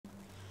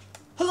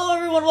Hello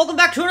everyone, welcome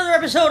back to another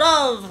episode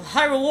of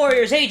Hyrule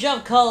Warriors Age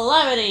of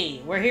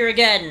Calamity! We're here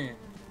again.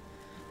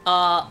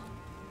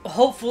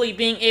 Hopefully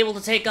being able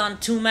to take on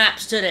 2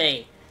 maps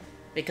today.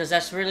 Because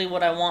that's really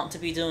what I want to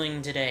be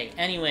doing today.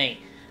 Anyway,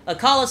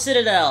 Akala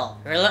Citadel,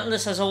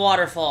 relentless as a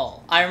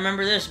waterfall. I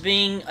remember this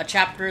being a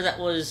chapter that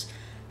was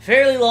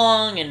fairly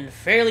long and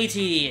fairly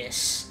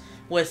tedious.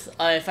 With,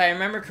 if I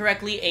remember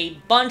correctly, a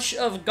bunch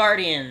of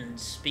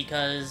guardians.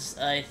 Because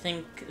I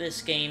think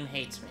this game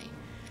hates me.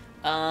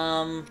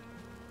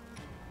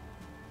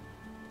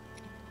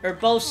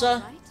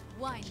 Urbosa,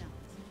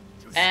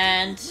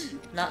 and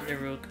not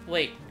Daruk.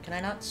 Wait, can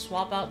I not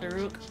swap out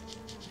Daruk?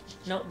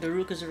 No,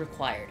 Daruk is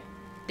required.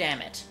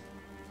 Damn it.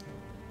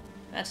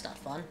 That's not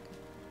fun.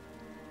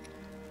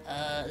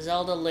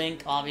 Zelda,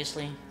 Link,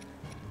 obviously.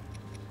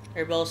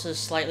 Urbosa's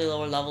slightly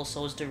lower level,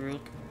 so is Daruk.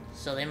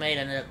 So they might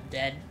end up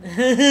dead.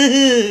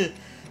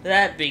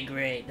 That'd be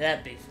great.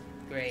 That'd be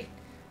great.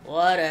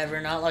 Whatever,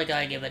 not like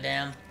I give a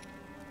damn.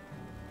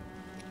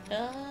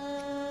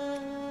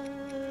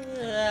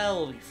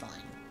 We'll be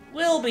fine.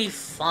 We'll be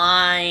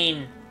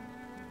fine.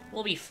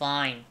 We'll be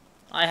fine.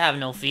 I have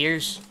no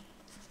fears.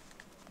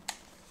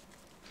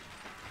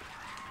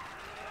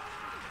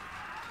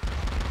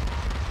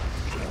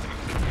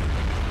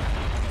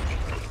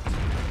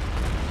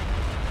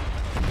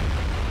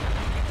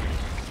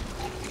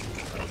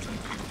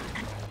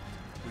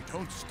 We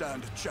don't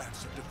stand a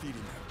chance of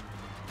defeating them.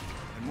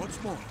 And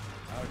what's more,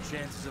 our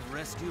chances of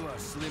rescue are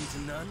slim to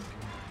none.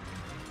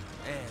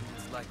 And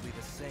it's likely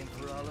the same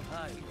for all of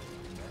Hyrule.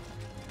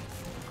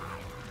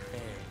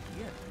 And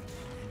yet,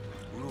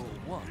 Rule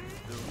 1,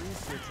 the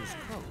researcher's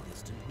code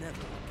is to never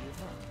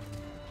give up.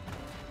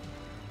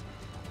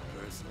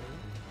 Personally,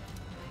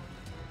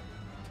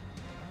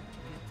 I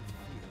get the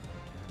feeling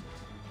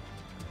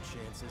that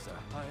chances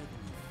are higher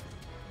than you think.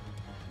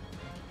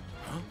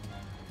 Huh?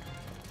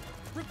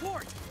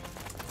 Report!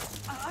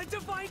 A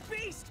divine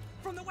beast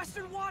from the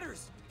Western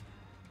Waters!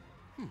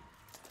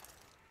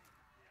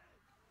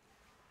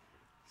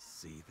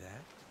 See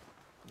that?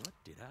 What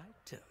did I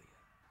tell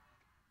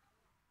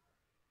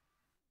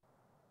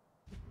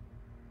you?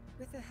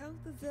 With the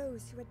help of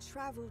those who had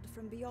traveled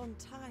from beyond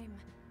time,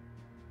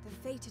 the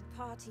fated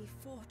party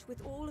fought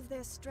with all of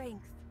their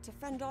strength to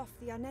fend off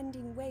the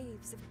unending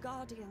waves of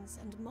guardians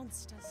and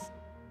monsters.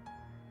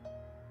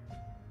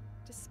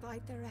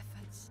 Despite their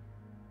efforts,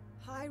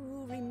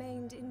 Hyrule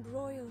remained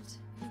embroiled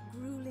in a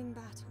grueling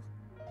battle.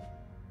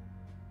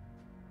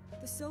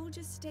 The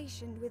soldiers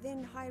stationed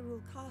within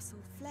Hyrule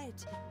Castle fled,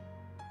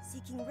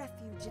 seeking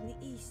refuge in the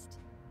east,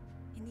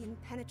 in the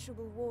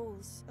impenetrable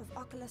walls of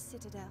Akala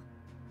Citadel.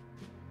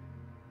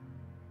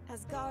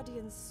 As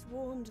guardians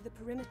swarmed the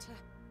perimeter,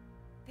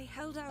 they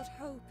held out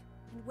hope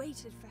and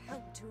waited for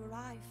help to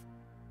arrive.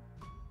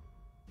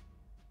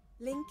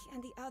 Link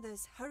and the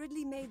others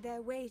hurriedly made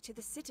their way to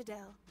the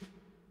Citadel.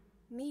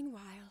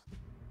 Meanwhile,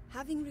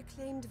 having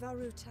reclaimed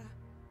Varuta,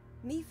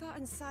 Mipha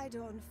and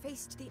Sidon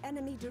faced the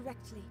enemy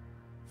directly,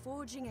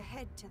 forging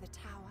ahead to the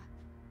tower.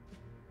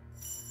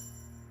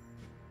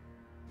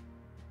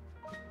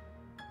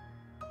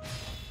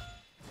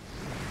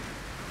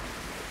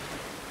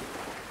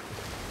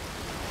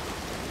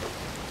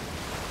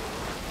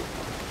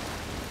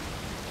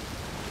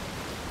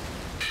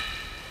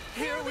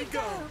 Here we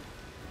go!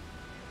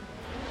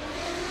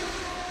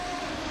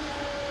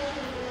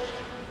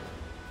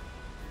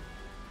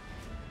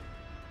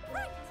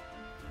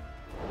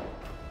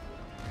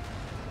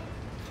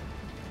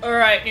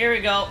 Alright, here we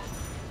go.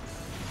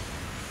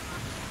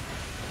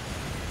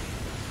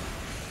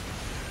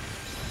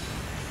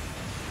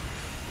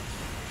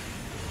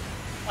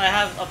 I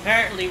have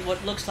apparently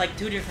what looks like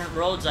 2 different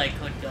roads I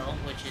could go,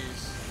 which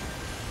is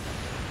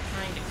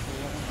kind of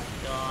cool. Oh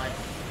my god.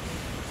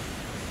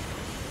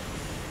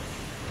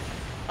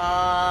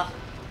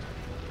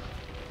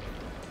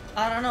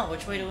 I don't know.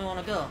 Which way do we want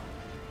to go?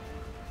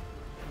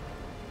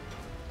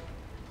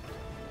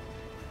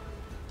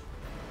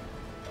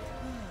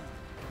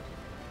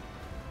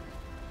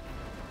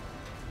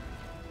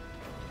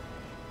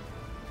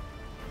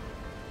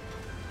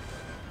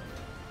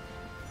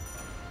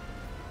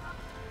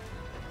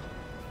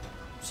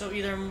 So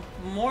either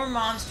more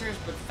monsters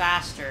but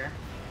faster.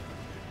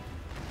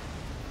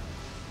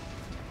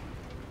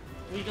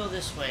 We go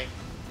this way.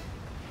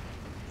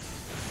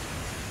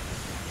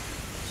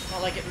 It's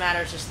not like it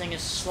matters, this thing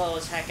is slow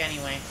as heck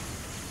anyway.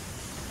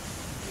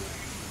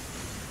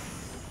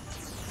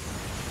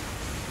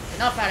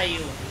 Enough out of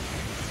you!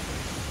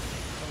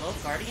 Hello,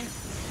 Guardian?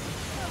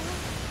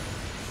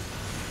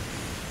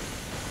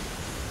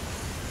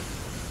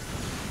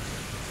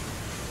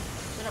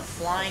 Is it a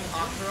flying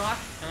Octorok?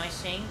 Am I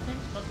saying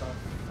things? What the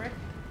frick?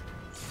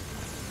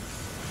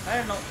 I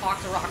didn't know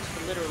Octoroks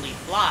could literally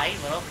fly,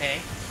 but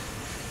okay.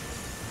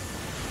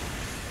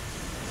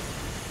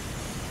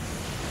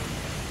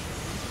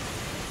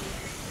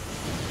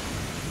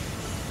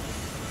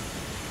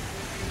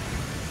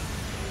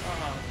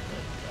 Oh,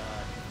 good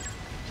God.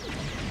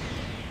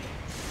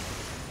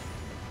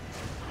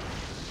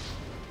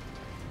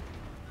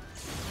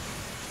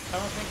 I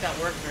don't think that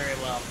worked very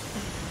well.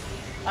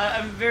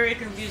 I'm very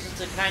confused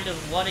as to kind of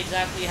what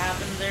exactly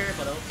happened there,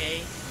 but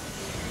okay.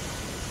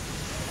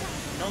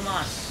 No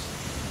mas.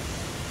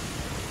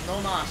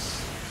 No mas.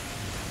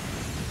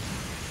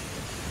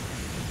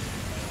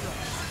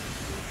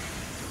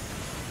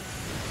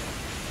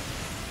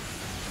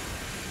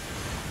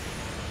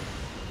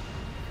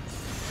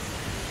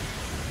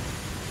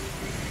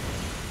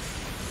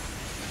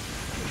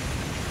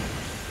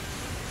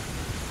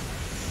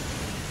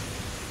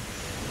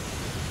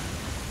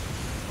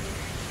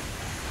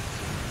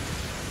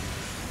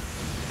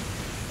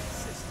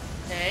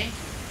 Okay.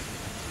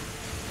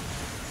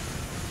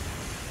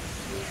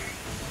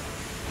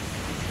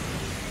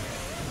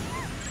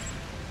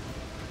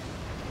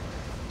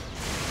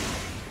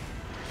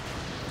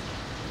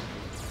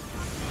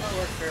 That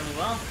worked fairly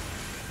well.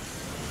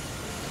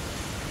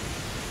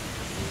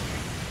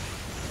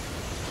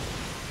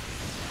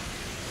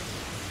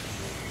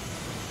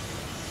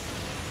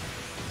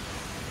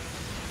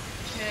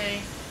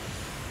 Okay.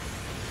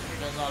 Here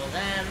goes all of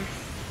them.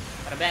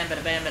 Bada bam,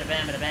 bada bam, bada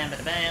bam, bada bam,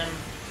 bada bam.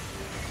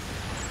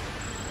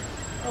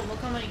 Oh, look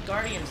how many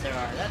guardians there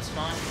are. That's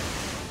fun.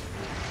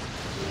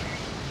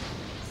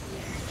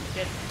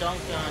 Get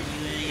dunked on,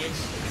 you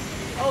idiots.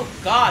 Oh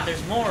god,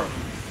 there's more of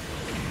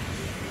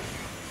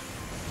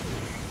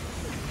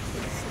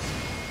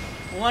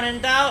them. One in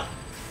doubt.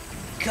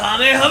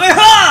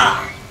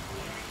 Kamehameha!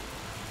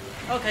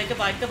 Okay,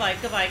 goodbye, goodbye,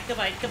 goodbye,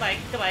 goodbye, goodbye,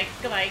 goodbye,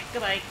 goodbye,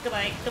 goodbye,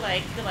 goodbye,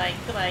 goodbye, goodbye,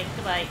 goodbye,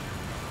 goodbye.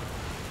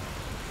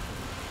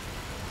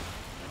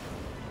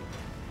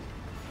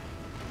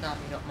 Now, if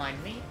you don't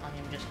mind me, I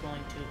am just going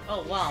to...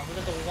 Oh, wow, look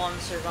at the one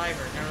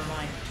survivor. Never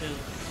mind, two.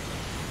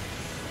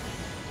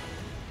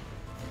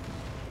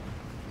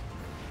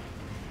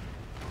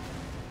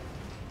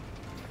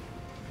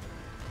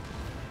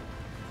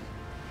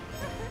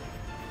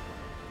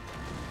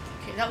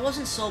 Okay, that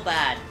wasn't so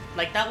bad.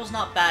 Like, that was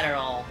not bad at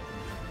all.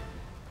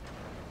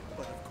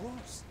 But of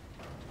course.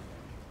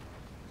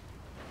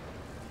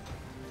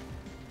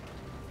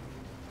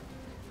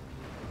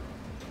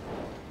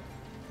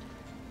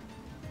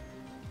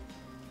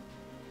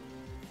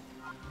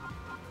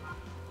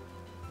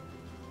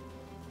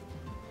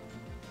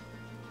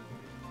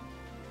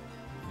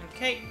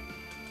 Okay.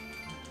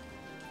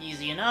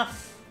 Easy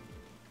enough.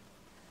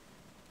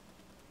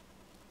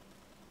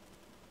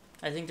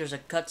 I think there's a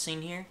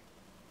cutscene here.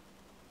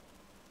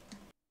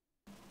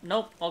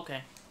 Nope,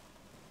 okay.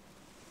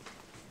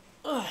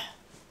 Ugh.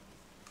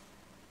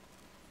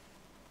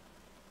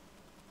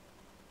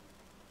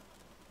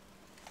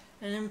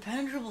 An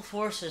impenetrable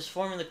force is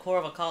forming the core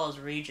of Akala's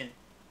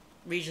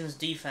region's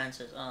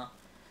defenses.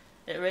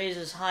 It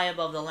raises high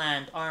above the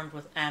land, armed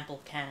with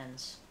ample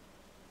cannons.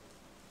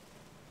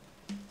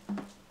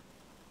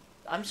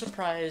 I'm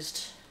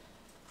surprised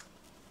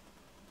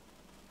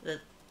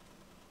that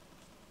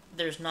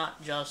there's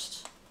not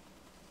just...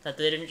 that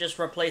they didn't just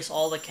replace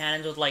all the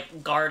cannons with,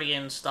 like,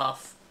 Guardian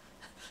stuff.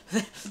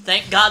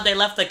 Thank God they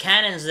left the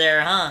cannons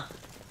there, huh?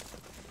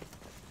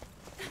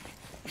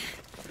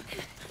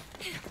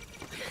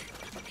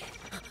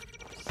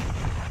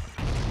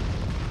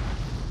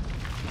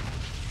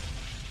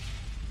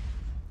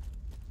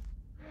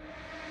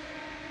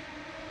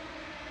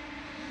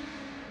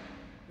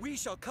 We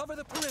shall cover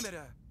the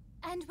perimeter.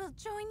 And we'll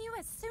join you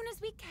as soon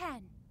as we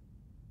can.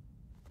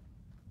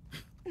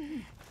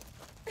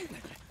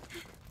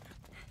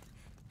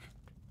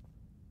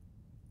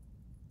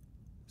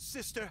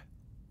 Sister.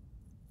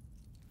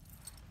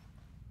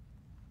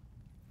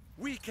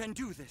 We can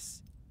do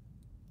this.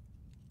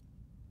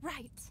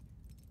 Right.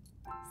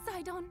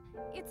 Sidon,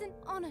 it's an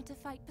honor to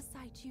fight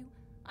beside you.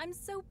 I'm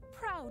so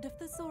proud of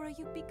the Zora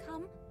you've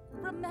become.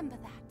 Remember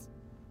that.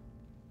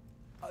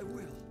 I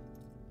will.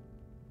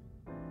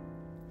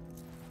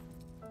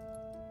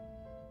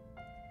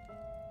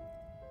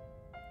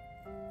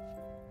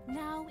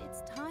 Now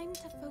it's time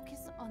to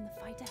focus on the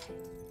fight ahead.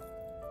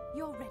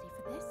 You're ready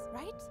for this,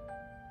 right?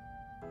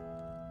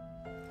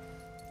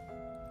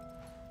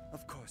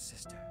 Of course,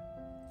 sister.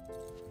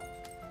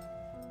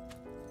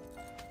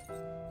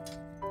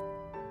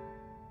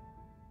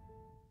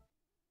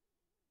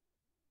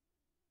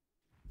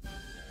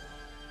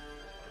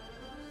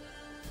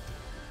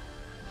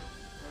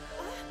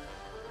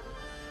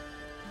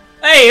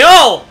 Hey,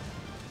 yo!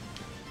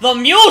 The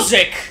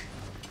music!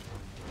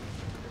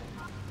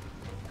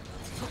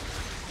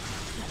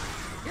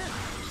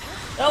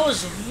 That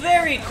was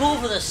very cool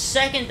for the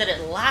second that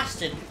it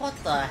lasted. What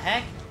the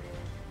heck?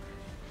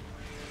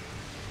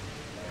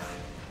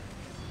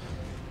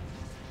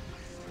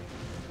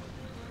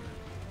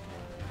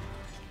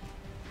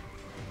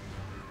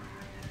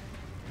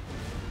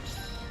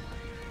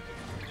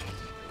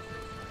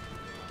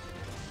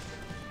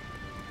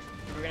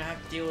 We're gonna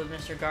have to deal with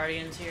Mr.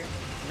 Guardians here.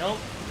 Nope.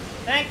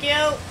 Thank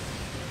you!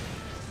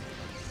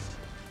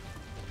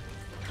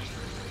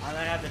 I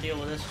might have to deal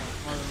with this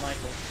one, more than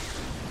likely.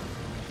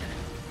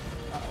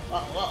 Whoa,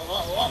 whoa,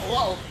 whoa, whoa,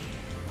 whoa!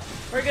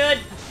 We're good!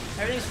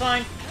 Everything's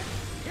fine.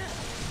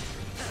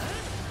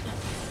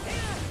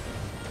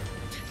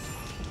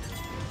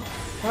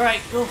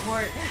 Alright, go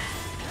for it.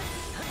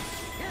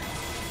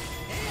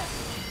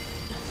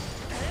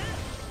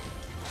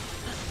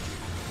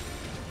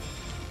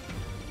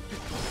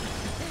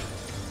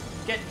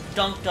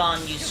 dunked on,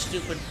 you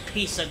stupid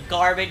piece of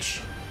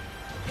garbage.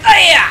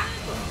 Yeah!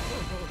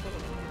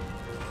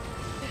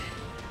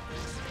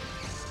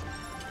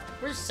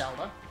 Where's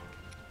Zelda?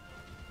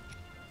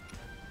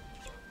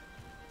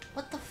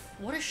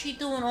 What is she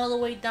doing all the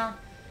way down?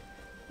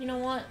 You know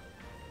what?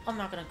 I'm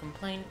not gonna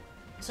complain.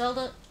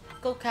 Zelda,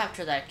 go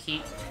capture that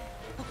key.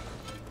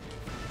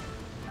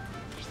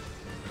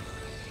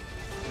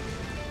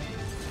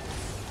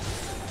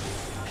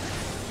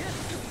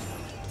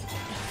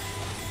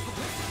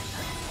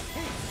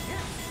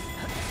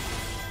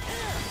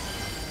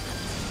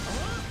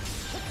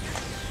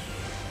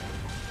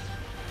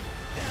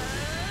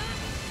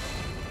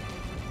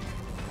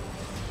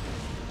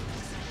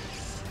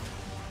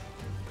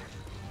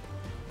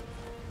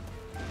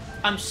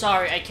 I'm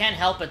sorry, I can't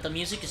help it. The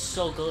music is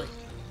so good.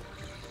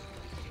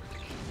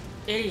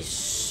 It is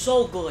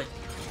so good.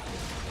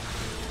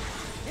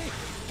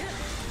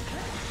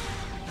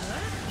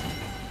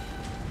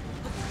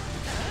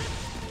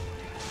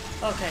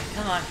 Okay,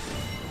 come on.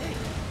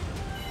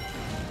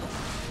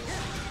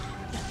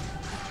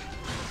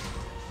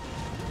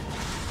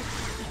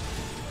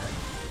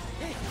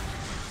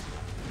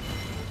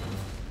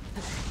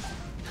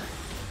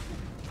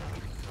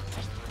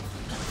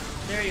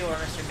 There you are,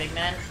 Mr. Big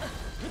Man.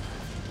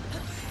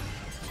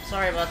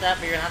 Sorry about that,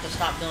 but you're gonna have to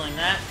stop doing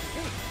that.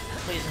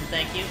 Please and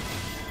thank you.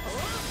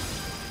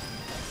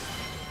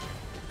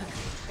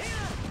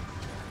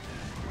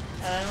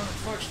 I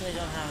unfortunately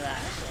don't have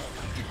that, so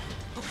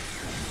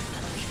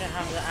I'm just gonna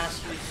have to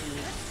ask you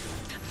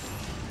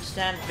to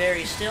stand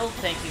very still.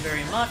 Thank you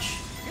very much.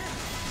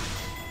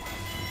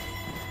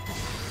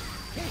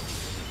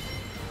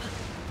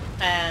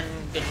 And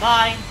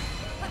goodbye.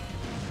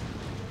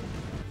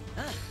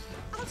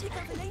 I'll take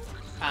over lane.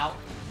 Ow.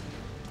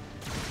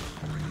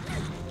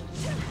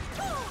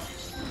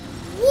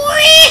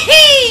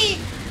 Whee!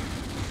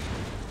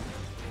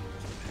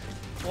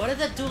 What did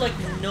that do? Like,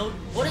 no.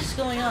 What is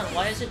going on?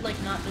 Why is it,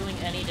 like, not doing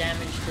any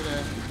damage to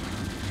the.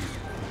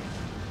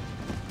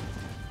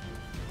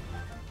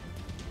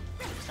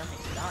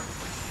 Something's done.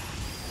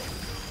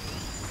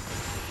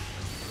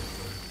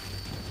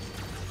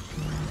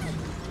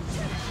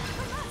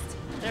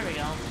 There we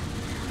go.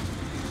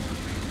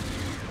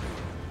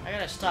 I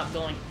gotta stop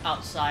going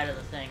outside of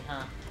the thing,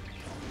 huh?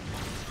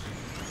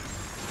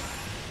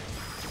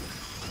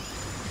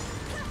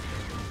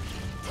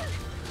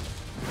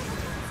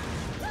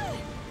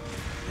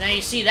 Now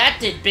you see, that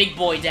did big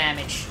boy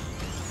damage.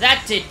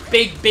 That did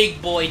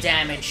big boy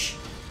damage.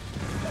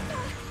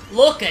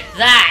 Look at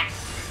that!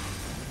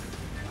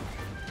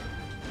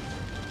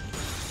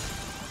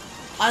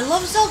 I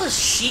love Zelda's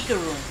Sheikah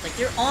runes. Like,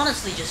 they're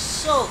honestly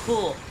just so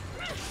cool.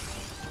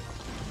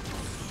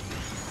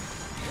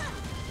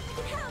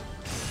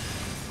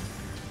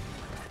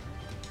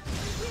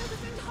 We'll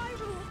defend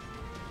Hyrule.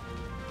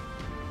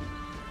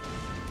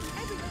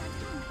 Everywhere I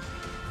can.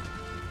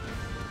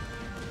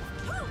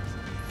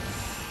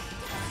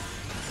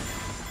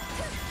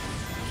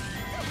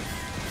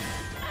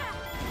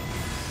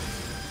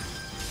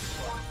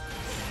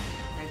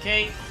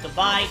 Okay,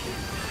 goodbye.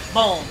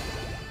 Boom.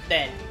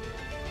 Dead.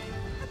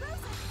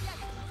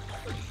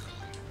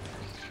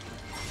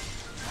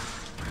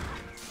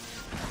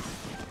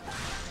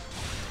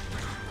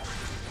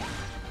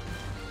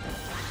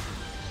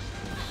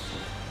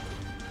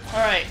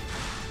 Alright.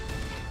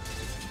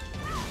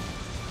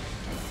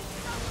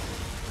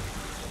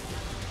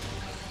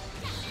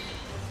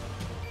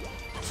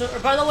 So,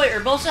 by the way,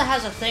 Urbosa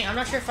has a thing. I'm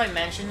not sure if I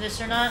mentioned this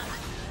or not.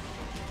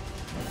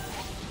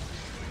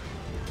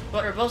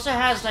 But Urbosa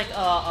has, like,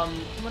 well,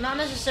 not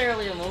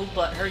necessarily a move,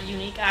 but her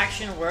unique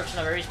action works in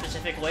a very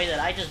specific way that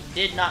I just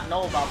did not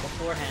know about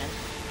beforehand.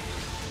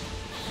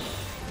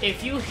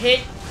 If you hit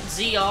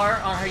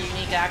ZR on her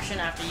unique action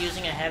after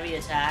using a heavy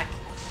attack,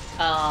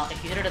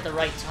 if you hit it at the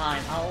right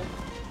time, I'll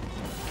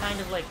kind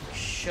of, like,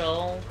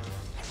 show...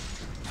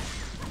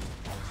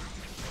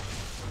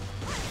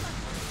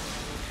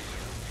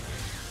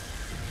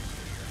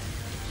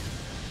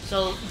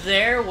 So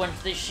there, when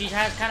she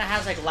kind of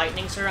has, like,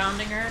 lightning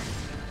surrounding her,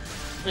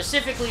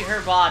 specifically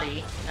her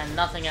body, and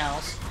nothing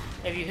else,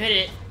 if you hit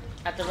it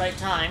at the right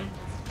time,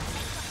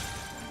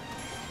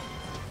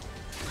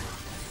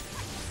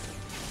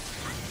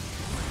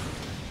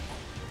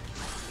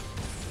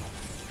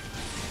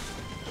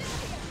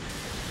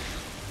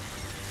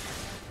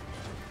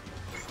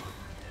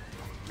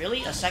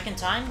 really? A second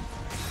time?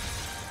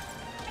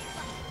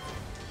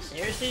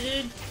 Seriously,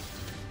 dude?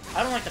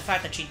 I don't like the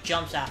fact that she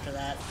jumps after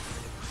that.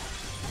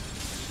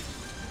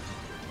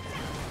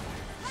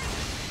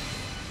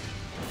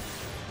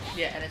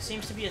 Yeah, and it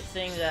seems to be a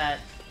thing that...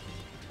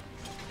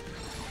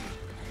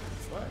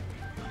 What?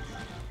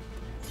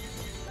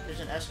 There's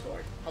an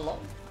escort. Hello?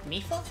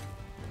 Mipha?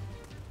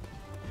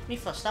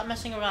 Mipha, stop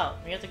messing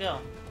around. We have to go.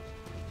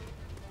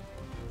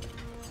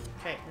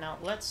 Okay, now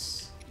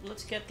let's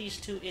get these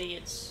two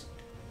idiots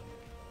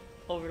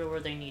over to where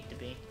they need to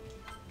be.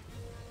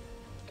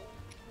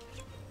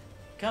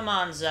 Come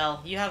on,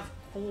 Zell. You have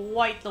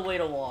quite the way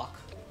to walk.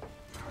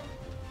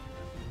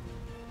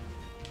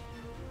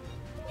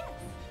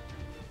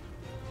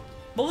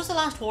 What was the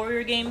last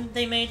Warrior game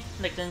they made?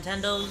 Like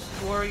Nintendo's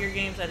Warrior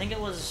games? I think it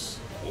was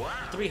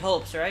Three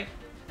Hopes, right?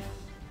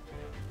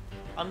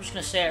 I'm just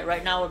gonna say it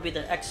right now would be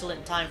the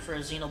excellent time for a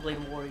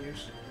Xenoblade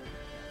Warriors.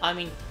 I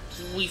mean,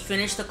 we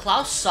finished the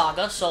Klaus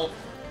saga, so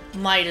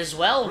might as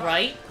well,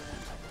 right?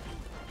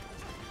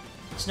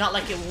 It's not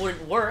like it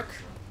wouldn't work.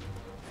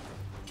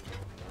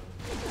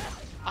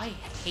 I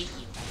hate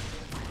you.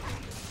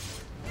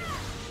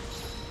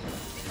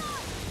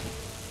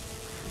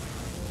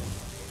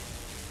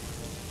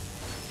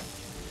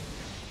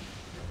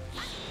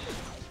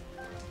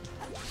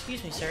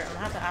 Excuse me, sir. I'm gonna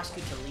have to ask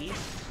you to leave.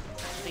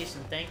 Please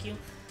and thank you.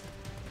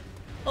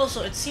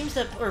 Also, it seems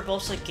that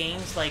Urbosa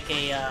gains like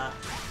a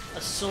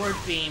sword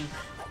beam.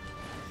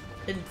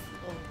 Oh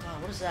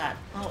god, what is that?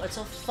 Oh, it's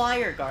a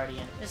fire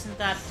guardian. Isn't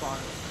that fun?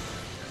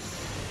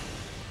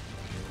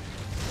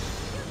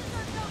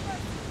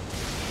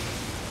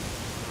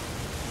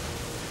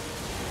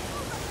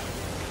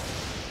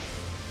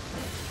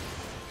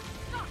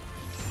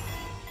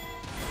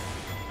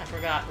 I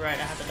forgot. Right,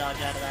 I have to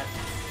dodge out of that.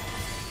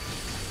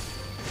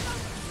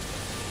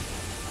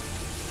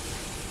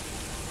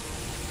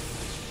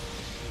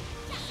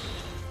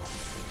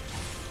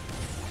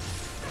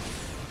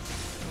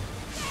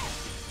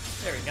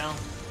 There we go.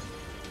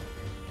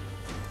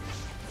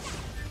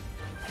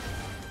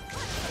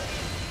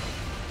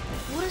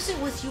 What is it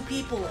with you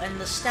people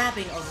and the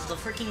stabbing of the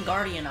freaking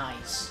Guardian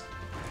eyes?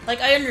 Like,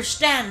 I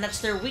understand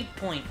that's their weak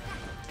point,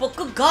 but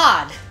good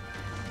god!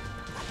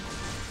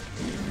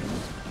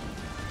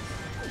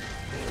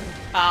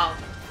 Ow.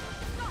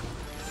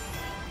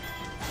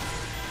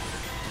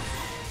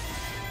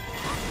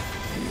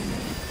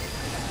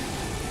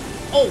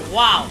 Oh,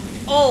 wow!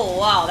 Oh,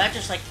 wow, that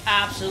just, like,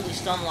 absolutely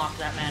stun-locked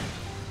that man.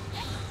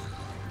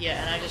 Yeah,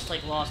 and I just,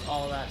 like, lost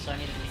all of that, so I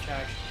need to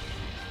recharge.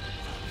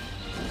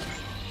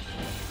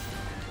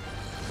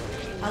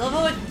 I love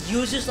how it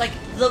uses, like,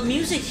 the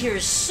music here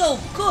is so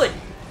good!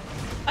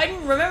 I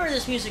didn't remember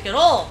this music at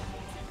all!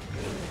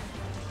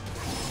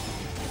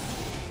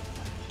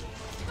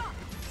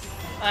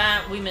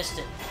 We missed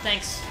it.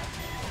 Thanks.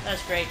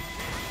 That's great.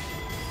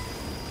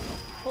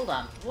 Hold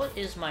on. What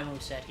is my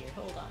moveset here?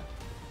 Hold on.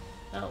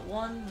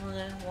 1,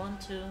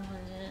 2,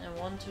 and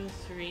 1, 2,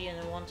 3, and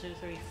then 1, 2,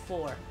 3,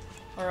 4.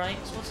 Alright,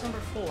 so what's number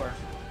 4?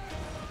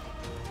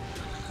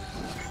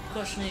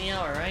 Question of the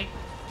hour, right?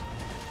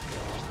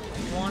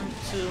 1,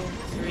 2,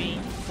 3,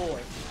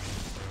 4.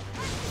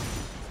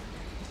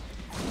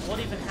 What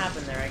even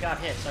happened there? I got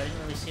hit, so I didn't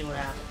really see what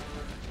happened.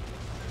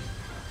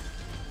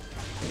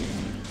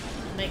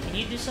 Mate, can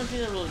you do something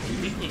that will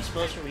weakly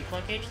expose your weak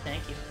point gauge?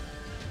 Thank you.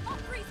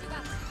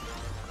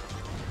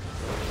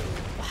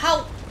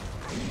 How?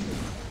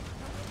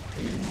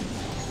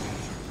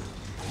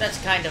 That's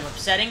kind of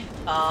upsetting.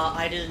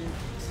 I didn't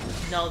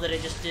know that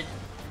it just did.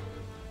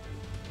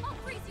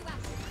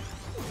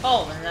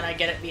 Oh, and then I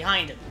get it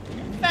behind him.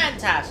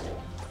 Fantastic.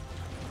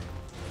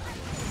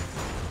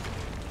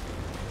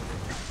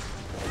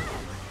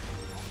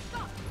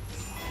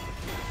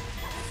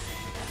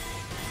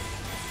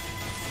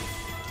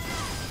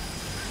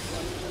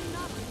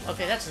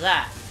 Okay, that's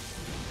that.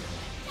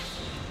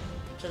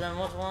 So then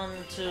what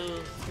 1,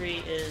 2,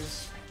 3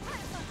 is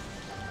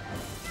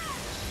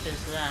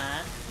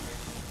that.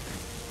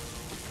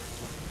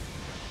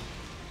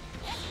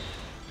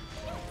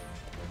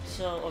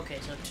 So, okay,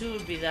 so 2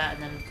 would be that,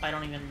 and then I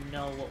don't even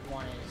know what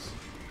 1 is.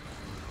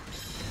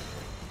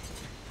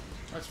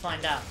 Let's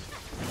find out.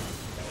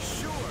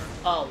 Sure.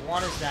 Oh,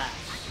 1 is that.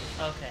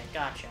 Okay,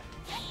 gotcha.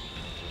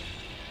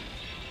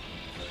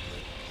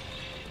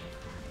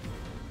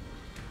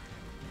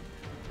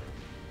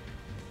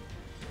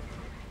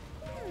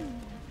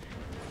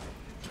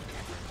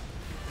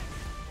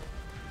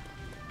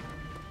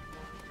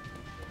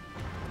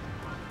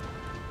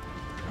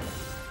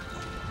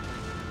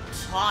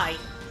 Hi.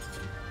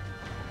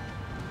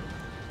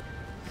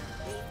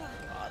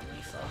 God,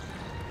 Mifa.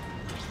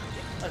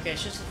 Okay,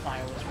 it's just a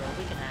fireworks roll.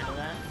 We can handle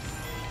that.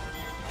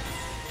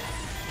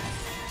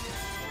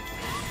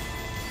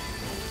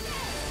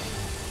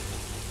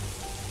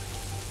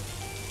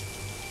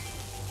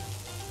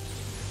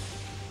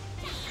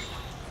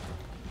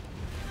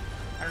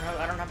 I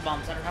don't have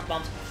bombs. I don't have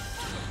bombs.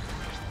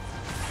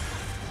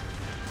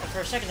 Well, for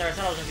a second there, I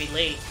thought I was gonna be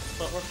late,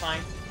 but we're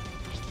fine.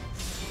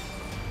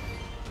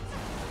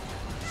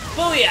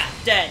 Booyah!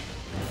 Dead!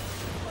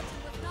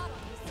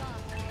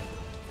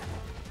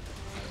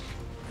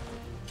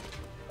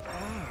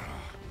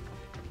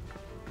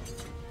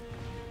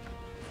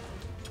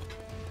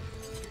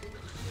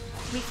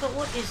 Mika,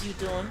 what is you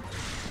doing?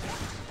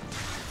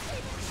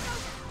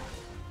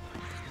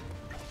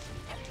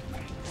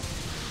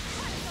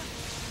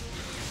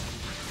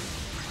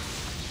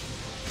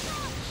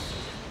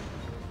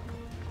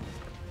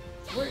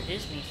 Where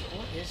is Mika?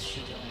 What is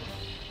she doing?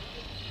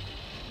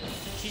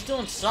 She's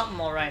doing something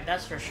alright,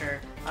 that's for sure.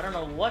 I don't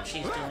know what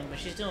she's doing, but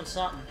she's doing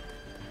something.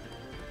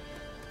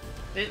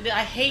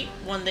 I hate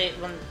when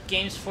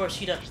games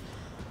force you to...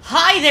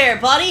 Hi there,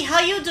 buddy!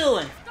 How you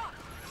doing?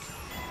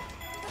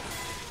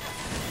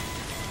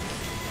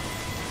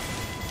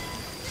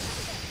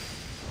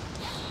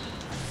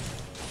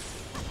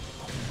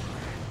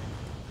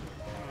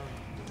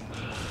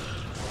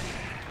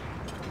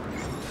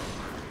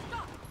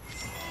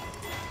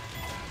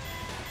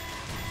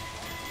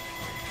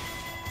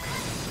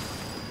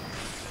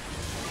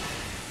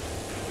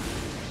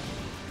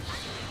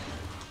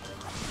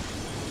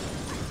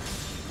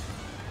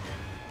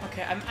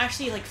 Okay, I'm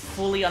actually, like,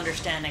 fully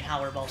understanding how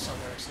Urbosa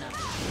works now.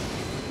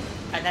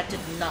 And that did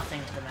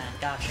nothing to the man.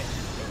 Gotcha.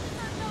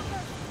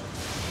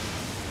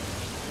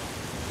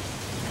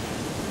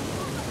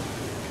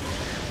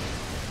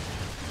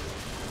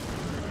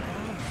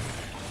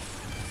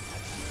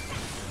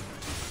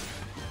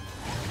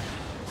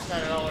 Is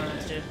that all we're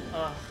meant to do?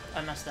 Oh,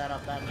 I messed that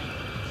up badly.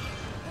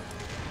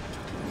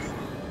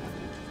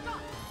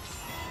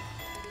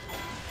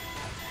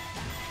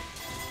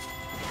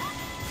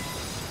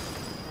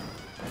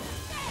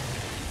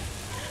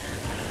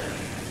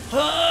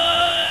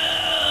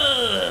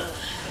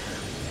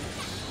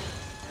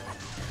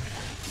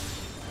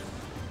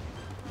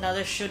 Now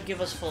this should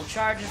give us full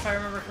charge if I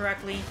remember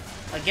correctly.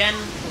 Again,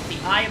 with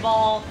the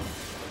eyeball.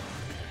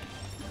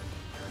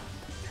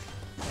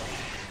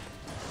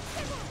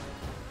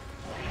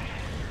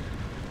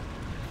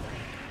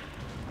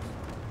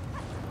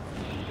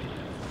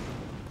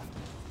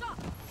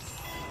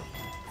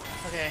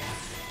 Okay.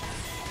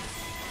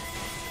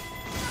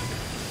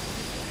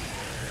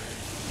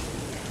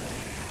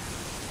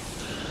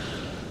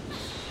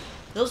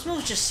 Those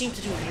moves just seem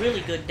to do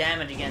really good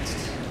damage against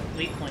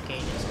weak point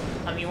gauges.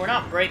 I mean, we're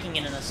not breaking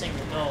it in a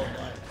single go,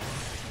 but...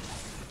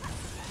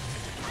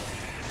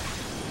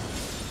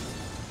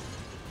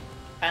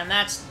 And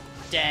that's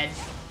dead.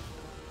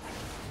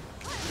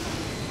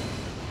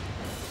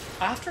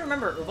 I have to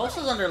remember,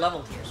 Urbosa's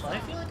under-leveled here, so I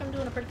feel like I'm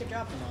doing a pretty good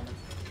job at the moment.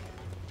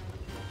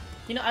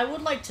 You know, I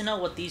would like to know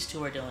what these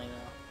two are doing,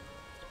 though.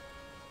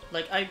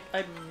 Like,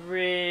 I'd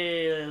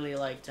really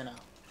like to know.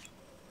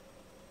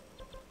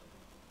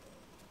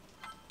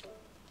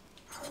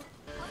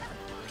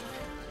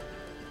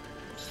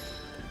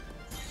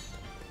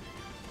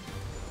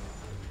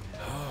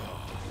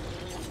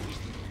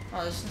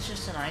 Oh, this is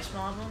just an ice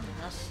moblin?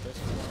 That's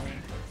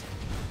annoying.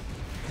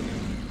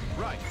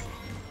 Right.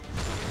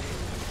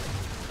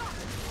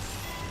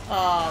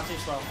 Oh, too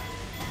slow.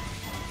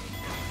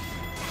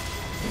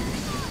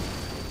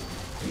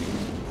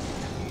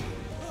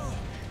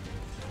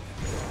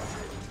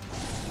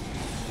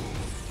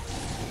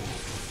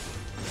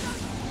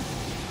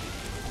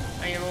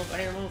 I need to move, I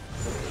need to move.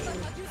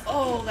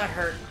 Oh, that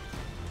hurt.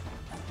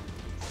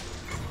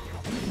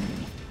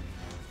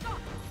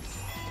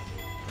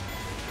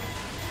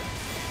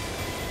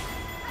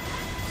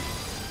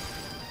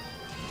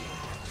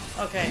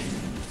 Okay.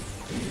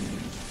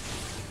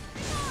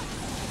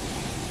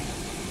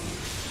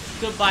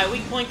 Goodbye,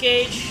 weak point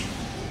gauge.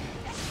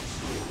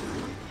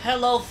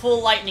 Hello,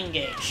 full lightning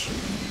gauge.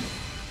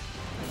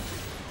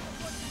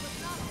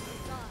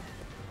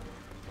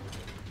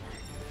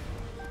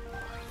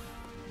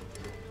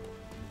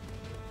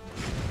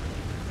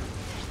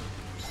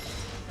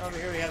 Over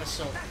here we have a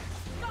silver.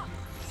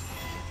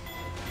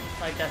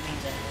 Like that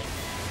means anything.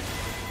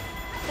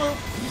 Well.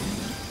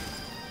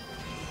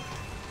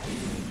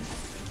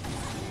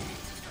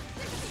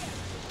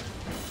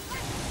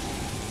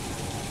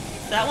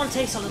 That one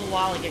takes a little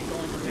while to get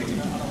going compared to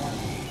the other one.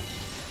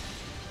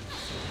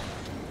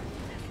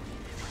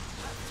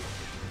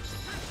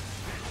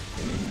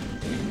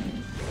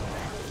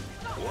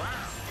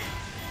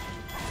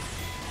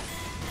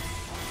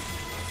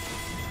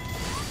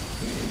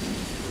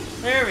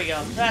 There we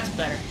go. That's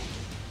better.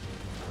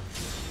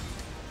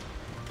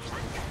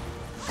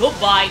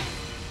 Goodbye.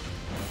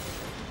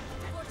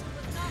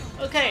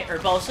 Okay,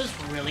 Urbosa's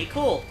really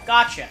cool.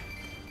 Gotcha.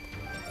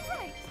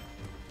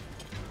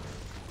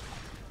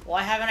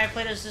 Why haven't I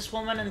played as this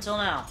woman until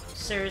now?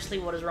 Seriously,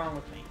 what is wrong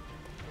with me?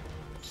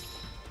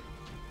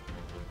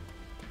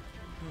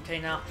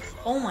 Okay, now...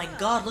 Oh my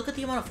god, look at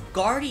the amount of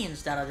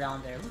guardians that are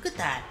down there. Look at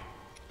that.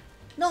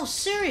 No,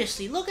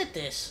 seriously, look at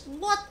this.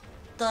 What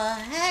the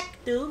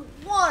heck, dude?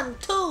 1,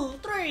 2,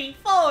 3,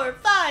 4,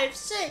 5,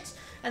 6.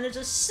 And there's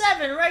a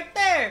 7 right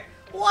there.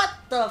 What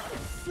the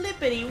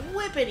flippity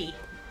whippity?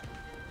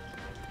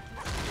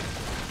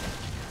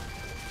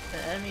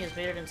 The enemy is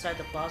baited inside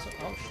the plaza.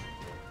 Oh, shit.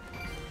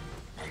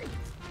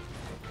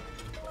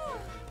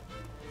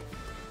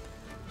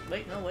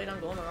 Wait, no, wait, I'm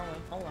going the wrong way.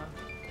 Hold on.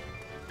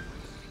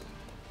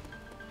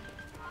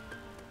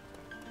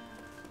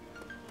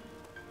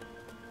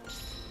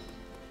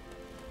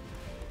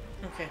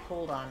 Okay,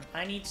 hold on.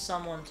 I need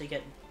someone to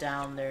get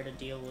down there to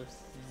deal with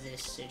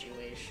this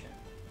situation.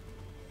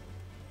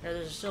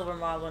 There's a silver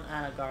moblin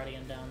and a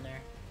guardian down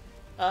there.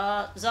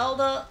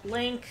 Zelda,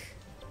 Link,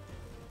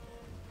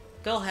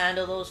 go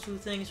handle those two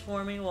things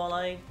for me while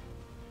I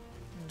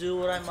do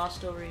what I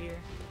must over here.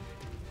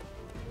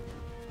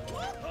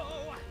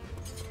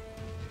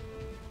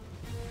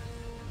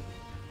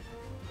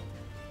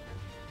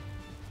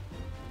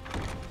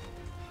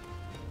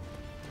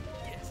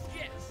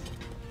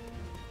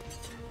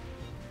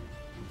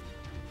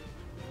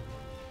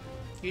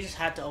 You just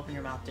had to open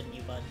your mouth, didn't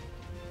you, bud?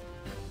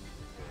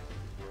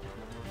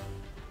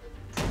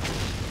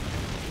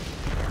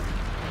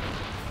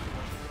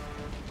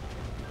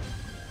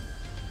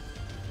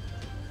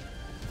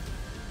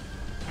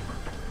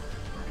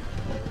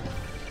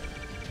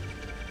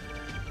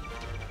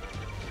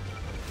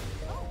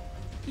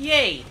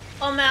 Yay!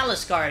 A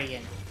Malice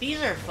Guardian.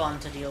 These are fun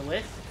to deal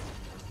with.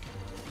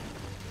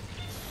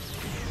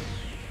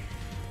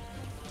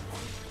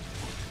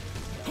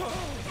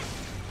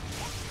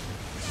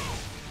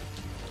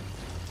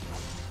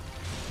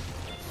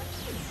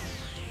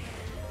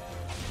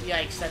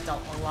 Yikes, that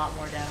dealt a lot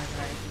more damage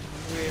than I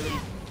really...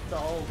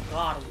 Oh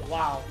god,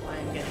 wow. I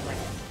am getting my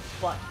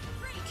butt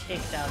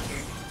kicked out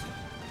here.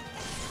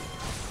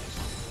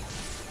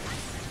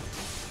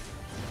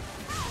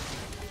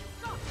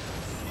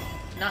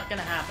 Not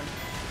gonna happen.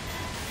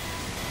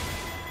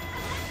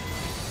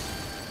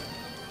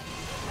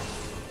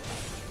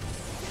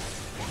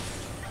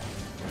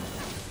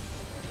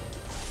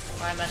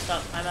 I messed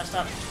up. I messed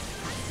up.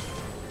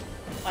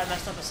 I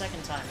messed up a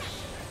second time.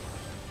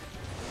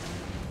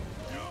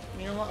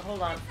 You know what?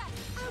 Hold on.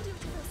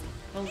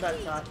 Hold that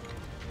thought.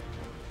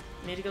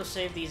 Need to go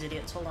save these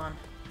idiots. Hold on.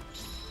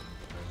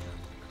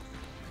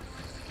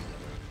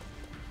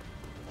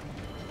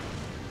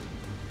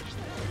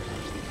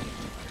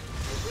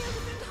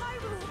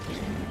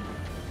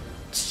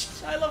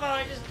 I love how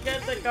I just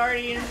get the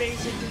Guardian,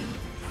 basically.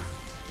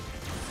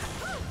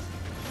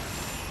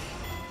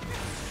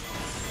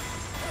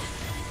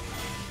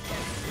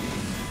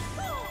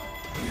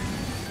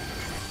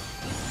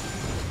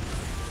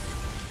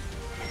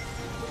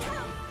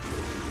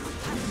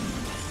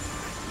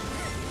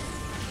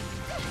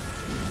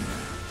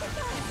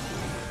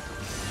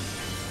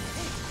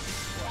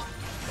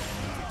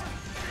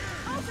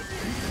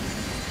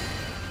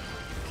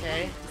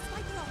 Okay.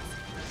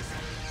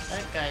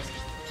 That guy's...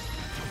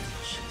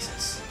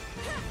 Jesus.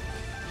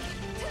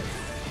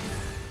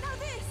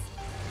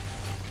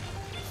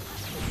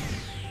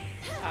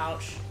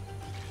 Ouch.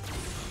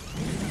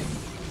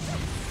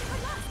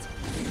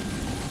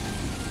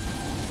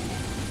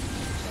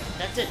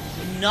 That did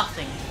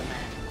nothing to the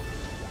man.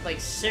 Like,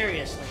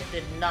 seriously, it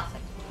did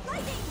nothing.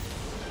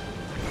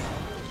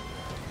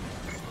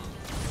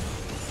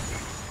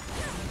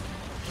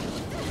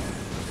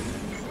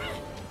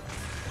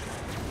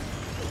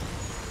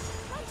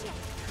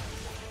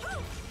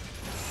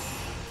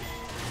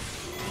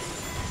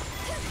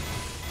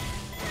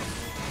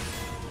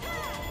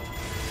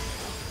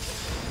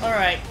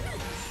 Alright.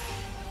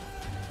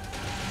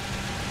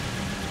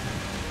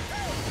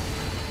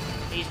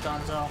 He's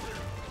done so.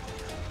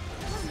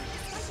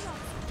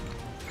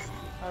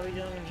 How are we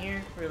doing in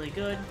here? Really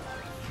good.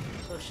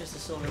 So it's just a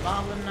silver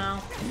goblin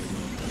now.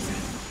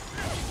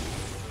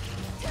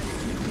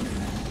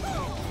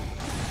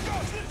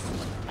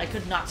 I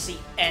could not see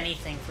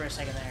anything for a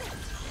second there.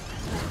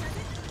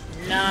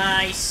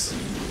 Nice!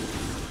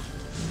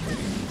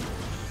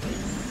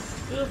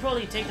 We'll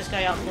probably take this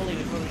guy out fully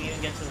before we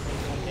even get to the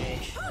full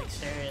page. Like,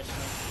 seriously.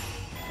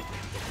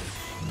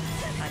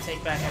 I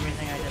take back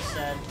everything I just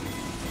said.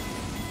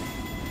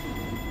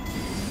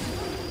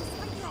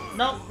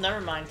 Nope,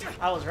 never mind.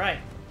 I was right.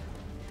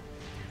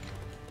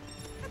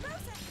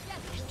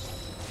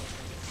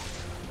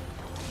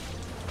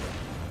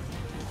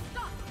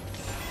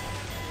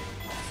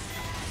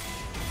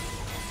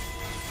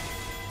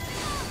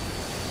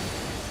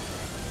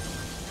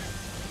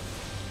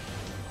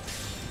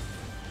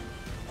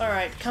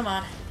 Alright, come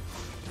on.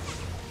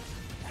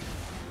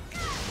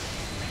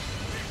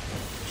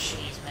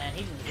 Jeez, man,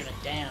 he didn't give a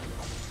damn.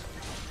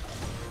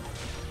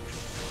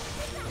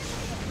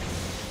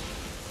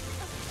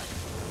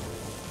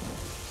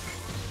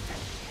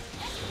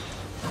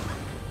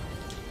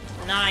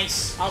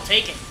 Nice. I'll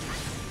take it.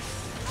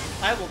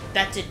 I will.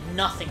 That did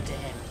nothing to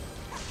him.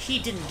 He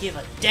didn't give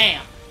a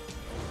damn.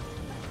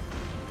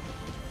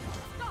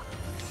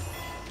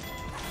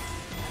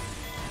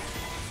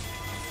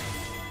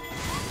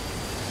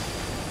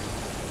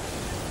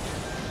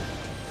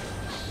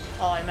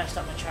 Oh, I messed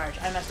up my charge.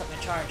 I messed up my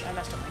charge. I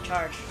messed up my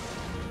charge.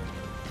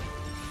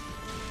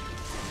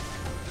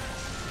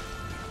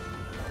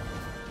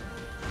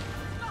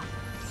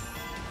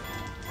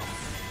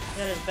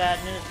 That is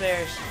bad news,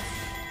 bears.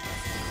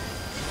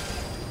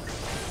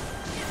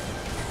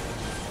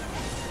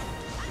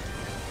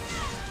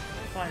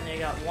 Finally, I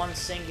got one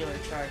singular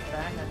charge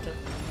back. That took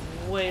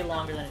way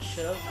longer than it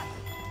should have.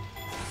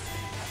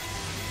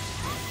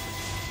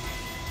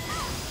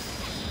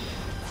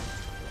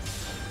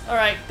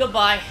 Alright,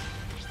 goodbye.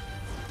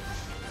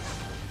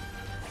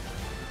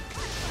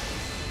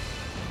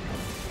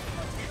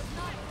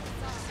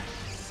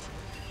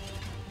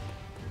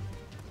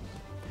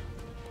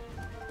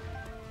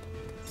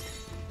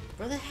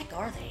 Where the heck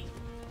are they?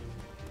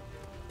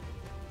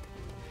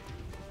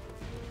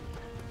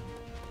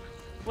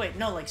 Wait,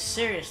 no, like,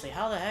 seriously,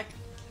 how the heck?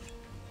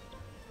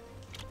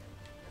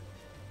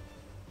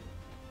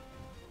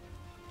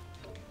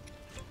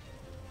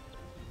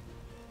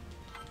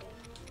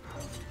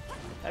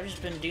 I've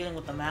just been dealing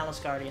with the Malice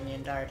Guardian the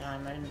entire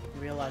time. I didn't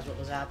realize what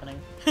was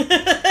happening.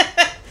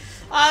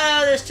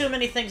 There's too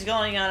many things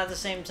going on at the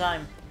same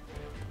time.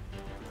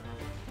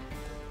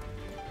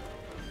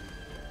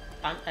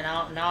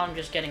 Now I'm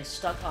just getting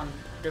stuck on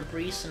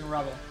debris and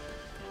rubble.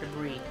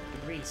 Debris.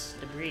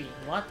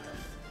 What the...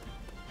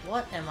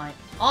 What am I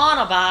on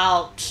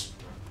about?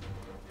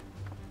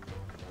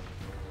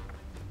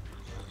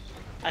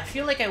 I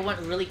feel like I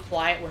went really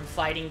quiet when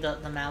fighting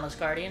the Malice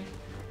Guardian.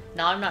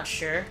 Now I'm not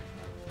sure.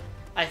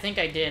 I think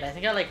I did. I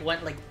think I like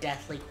went like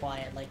deathly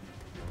quiet, like...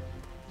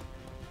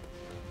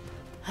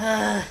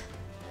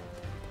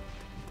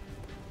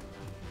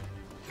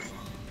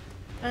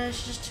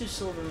 It's just 2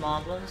 silver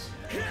moblins.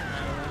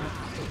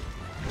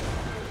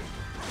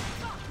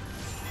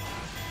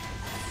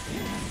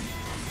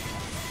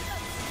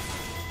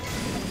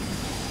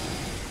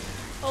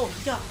 Oh,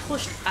 he got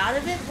pushed out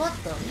of it? What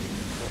the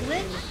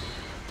flick?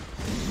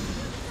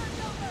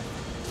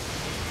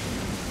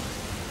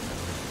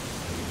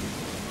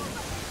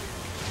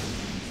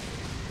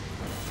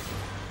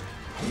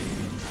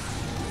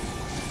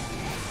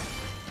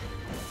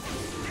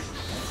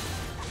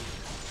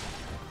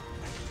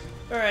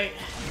 Alright.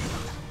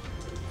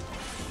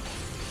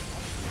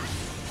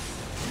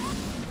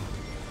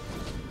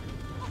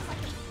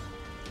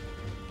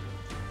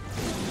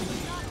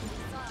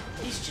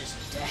 He's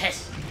just dead.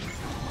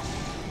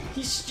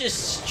 He's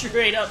just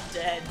straight up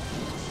dead.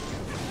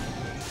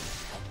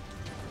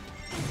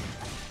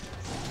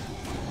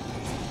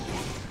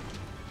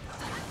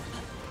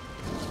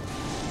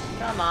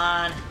 Come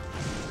on.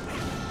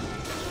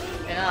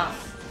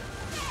 Enough.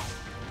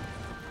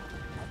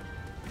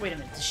 Wait a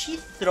minute, does she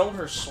throw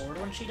her sword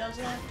when she does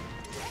that?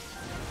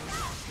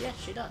 Yeah,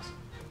 she does.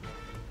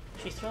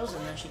 She throws it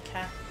and then she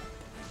casts.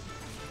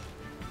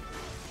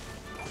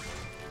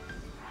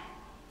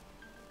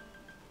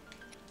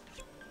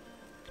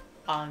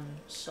 I'm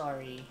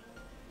sorry.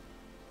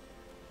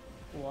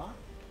 What?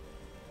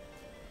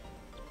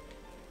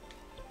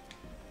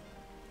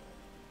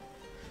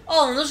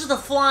 Oh, and those are the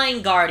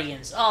flying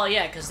guardians. Oh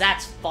yeah, because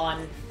that's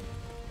fun.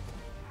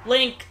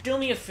 Link, do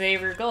me a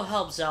favor, go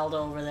help Zelda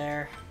over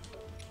there.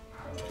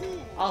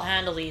 I'll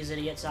handle these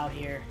idiots out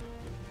here.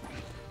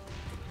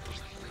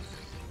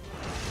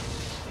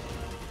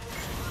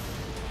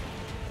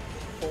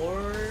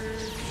 Or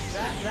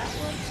that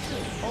works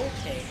too.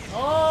 Okay.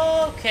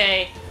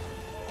 Okay.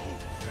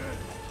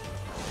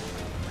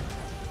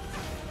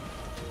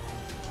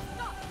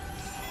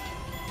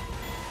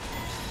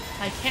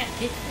 I can't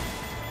hit him.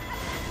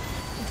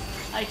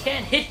 I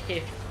can't hit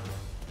him.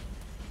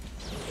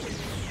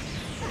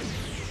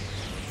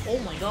 Oh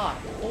my god.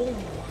 Oh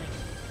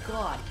my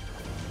god.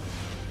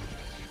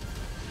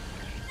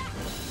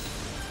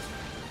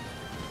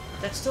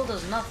 That still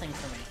does nothing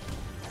for me.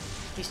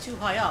 He's too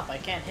high up. I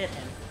can't hit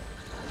him.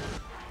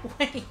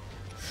 Wait.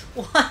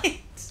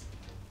 What?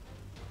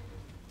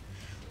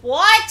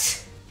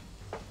 What?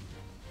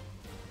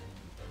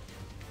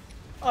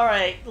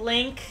 Alright,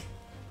 Link.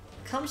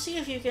 Come see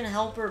if you can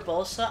help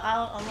Urbosa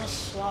out. I'm gonna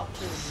swap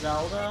to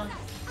Zelda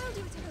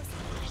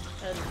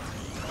and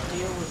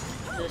deal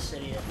with this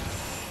idiot.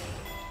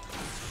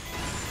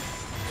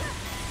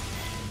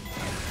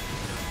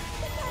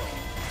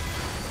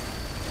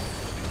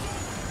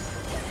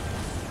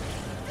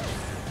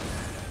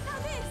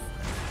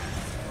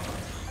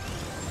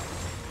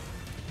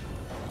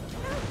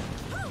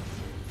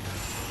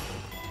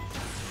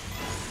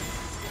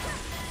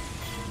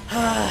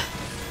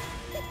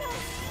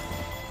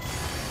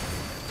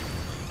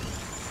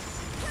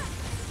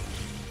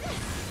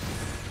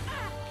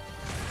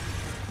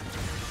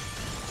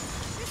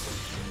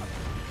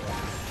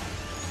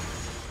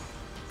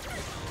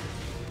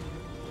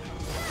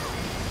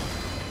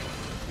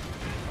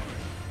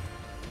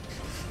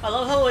 I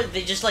love how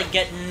they just like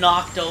get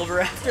knocked over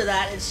after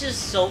that. It's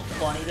just so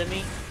funny to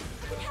me.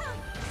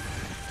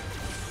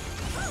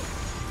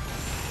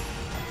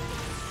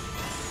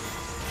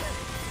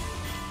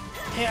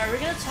 Hey, are we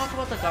gonna talk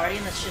about the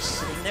Guardian that's just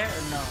sitting there,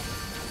 or no?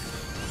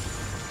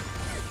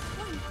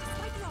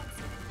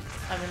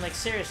 I mean, like,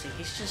 seriously,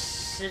 he's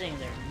just sitting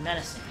there,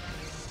 menacing.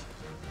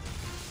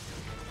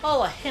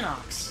 Oh, a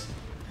Hinox.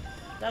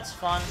 That's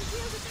fun.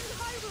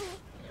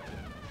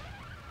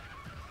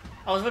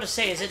 I was about to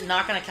say, is it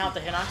not gonna count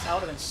the Hinox? I would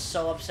have been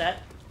so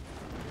upset.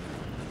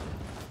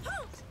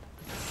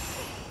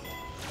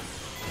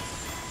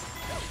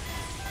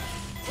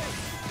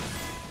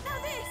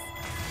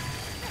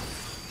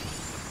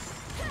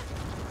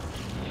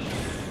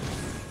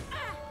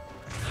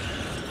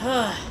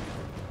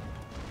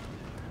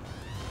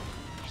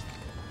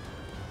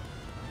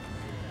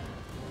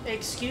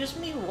 Excuse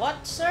me,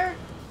 what, sir?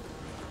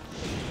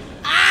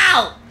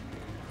 Ow!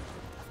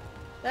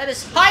 That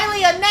is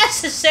highly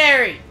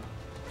unnecessary!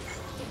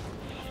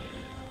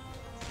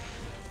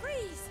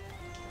 Freeze!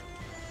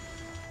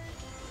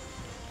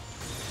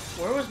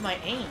 Where was my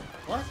aim?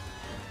 What?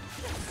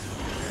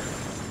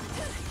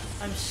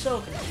 I'm so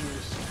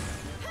confused.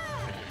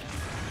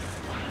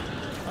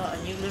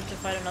 And you live to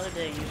fight another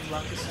day, you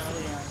lucky son of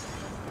a gun.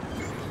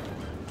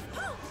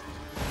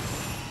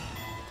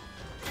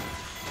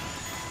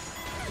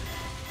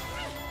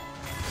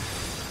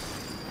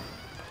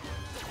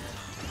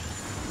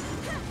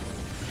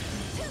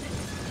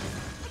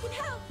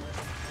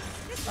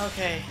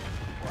 Okay.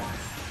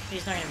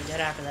 He's not gonna be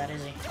dead after that,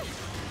 is he?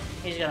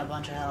 He's got a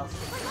bunch of health.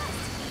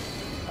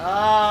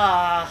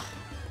 Ah.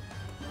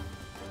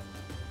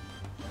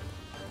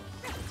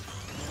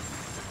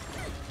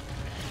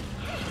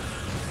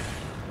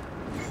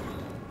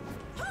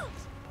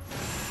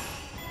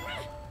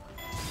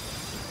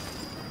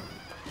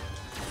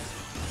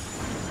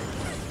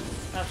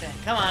 Okay,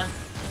 come on.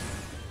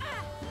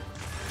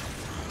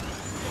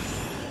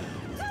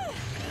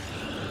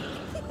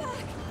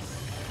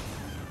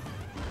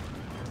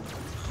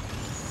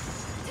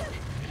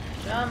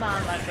 Come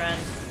on, my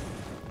friend.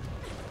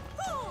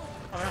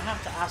 I'm gonna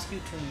have to ask you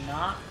to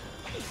not.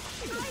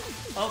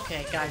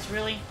 Okay, guys,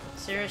 really?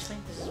 Seriously?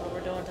 This is what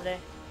we're doing today?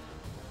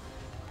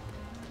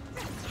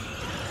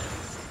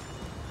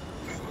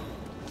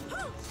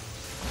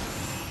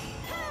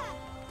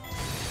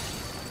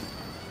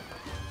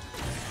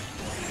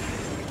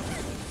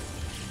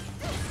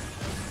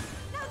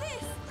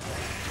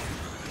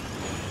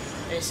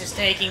 This is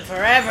taking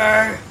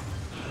forever!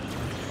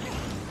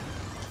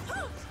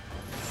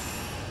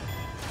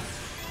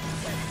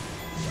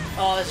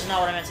 Oh, this is not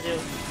what I meant to do.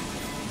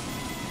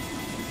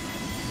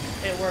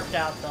 It worked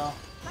out, though.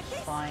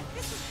 Fine.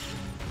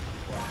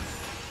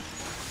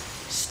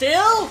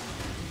 Still?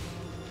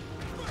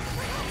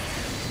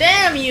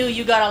 Damn you,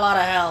 you got a lot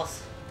of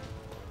health.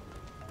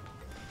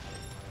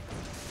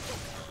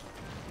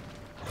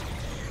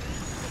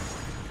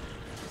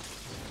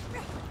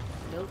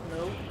 Nope,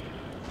 nope.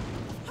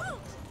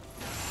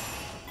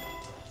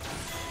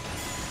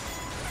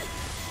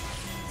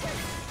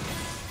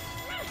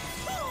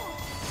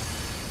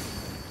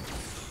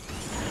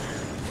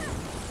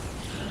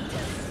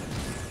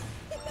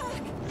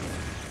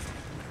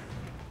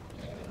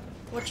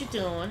 What you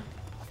doing?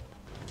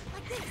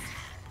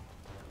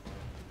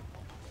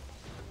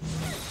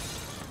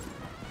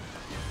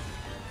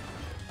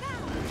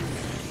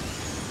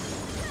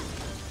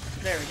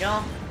 There we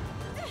go.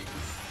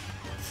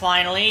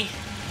 Finally.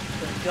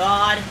 Good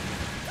God.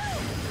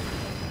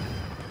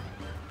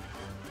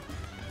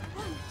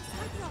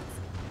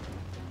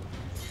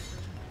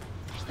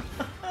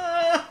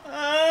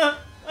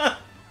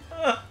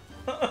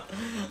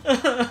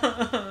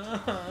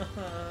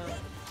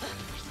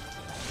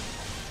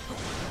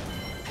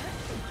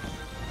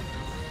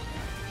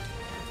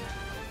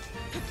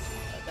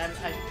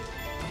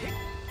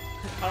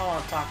 I don't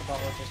want to talk about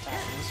what just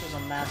happened. This was a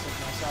massive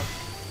mess up.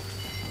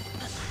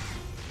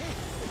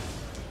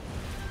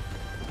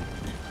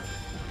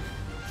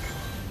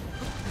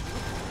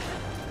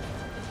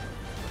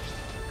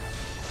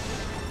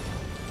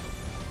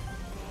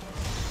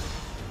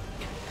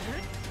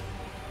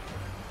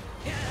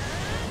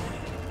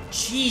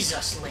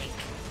 Jesus, Link.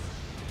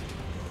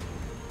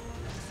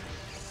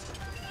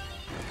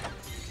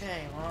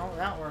 Okay, well,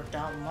 that worked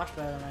out much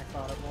better than I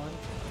thought it would.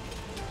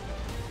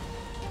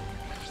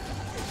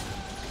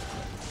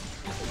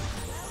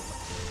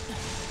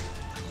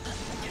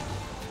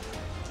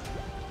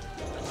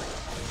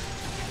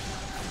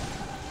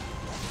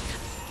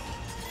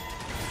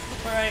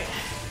 Alright.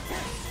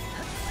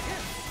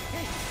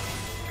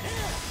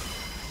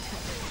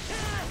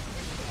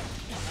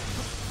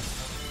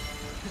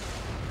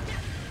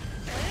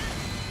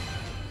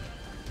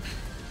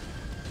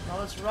 Now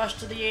let's rush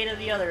to the aid of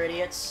the other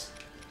idiots.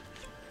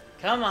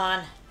 Come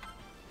on.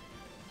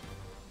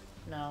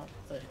 No,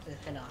 the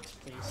Hinox,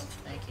 please.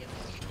 Thank you.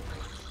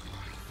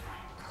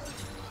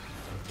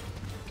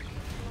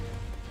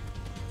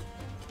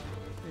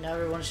 Now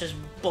everyone's just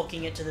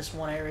booking it to this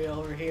one area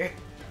over here.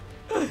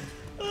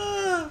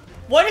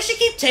 Why does she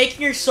keep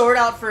taking her sword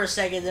out for a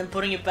second, then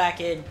putting it back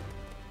in?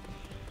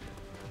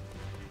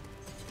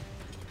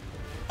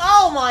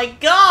 Oh my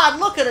God!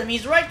 Look at him,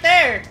 he's right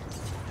there!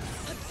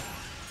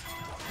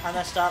 I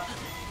messed up.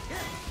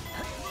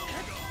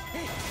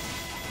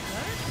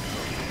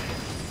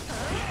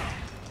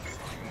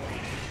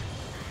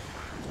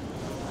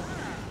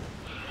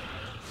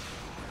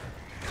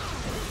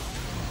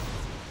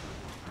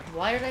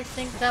 Why did I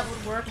think that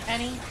would work,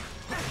 Penny?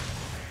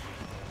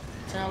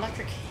 It's an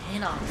electric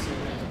Hinox.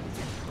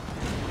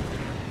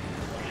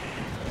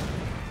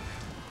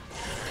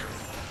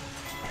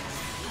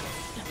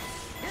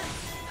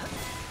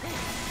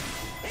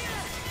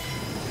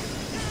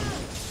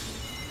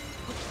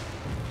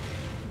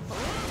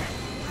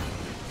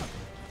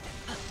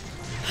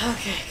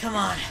 Okay, come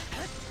on.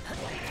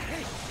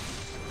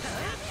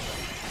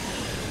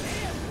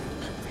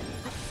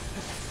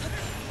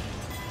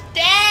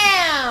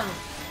 Damn!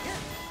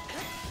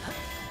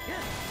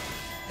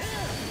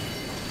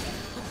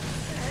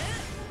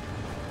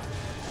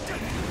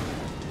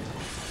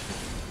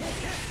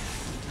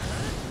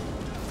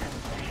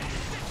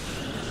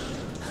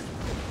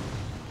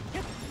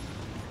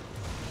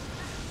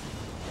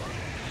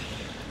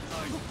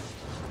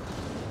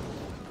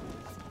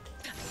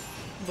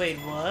 Wait,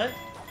 what?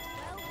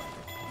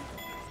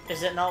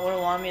 Is it not what it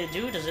wanted me to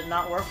do? Does it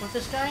not work with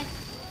this guy? It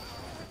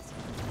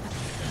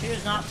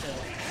appears not to.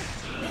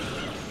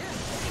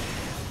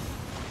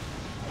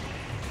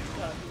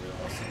 God, you're the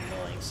most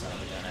annoying son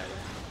of a gun ever.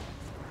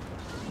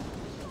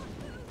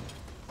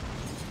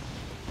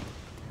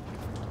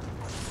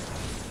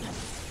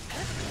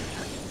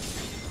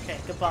 Okay,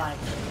 goodbye.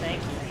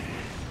 Thank you.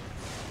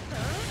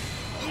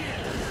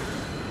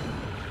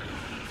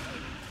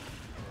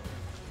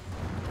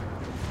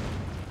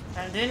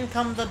 And in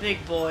come the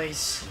big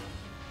boys.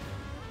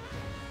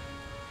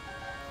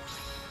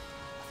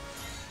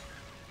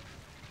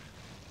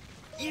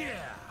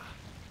 Yeah.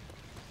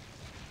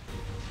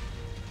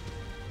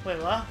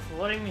 Wait, what?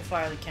 What do you mean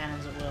fire the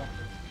cannons at will?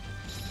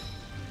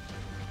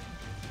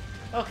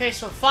 Okay,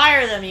 so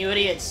fire them, you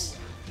idiots!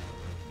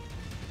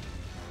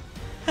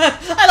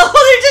 I love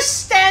how they're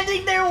just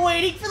standing there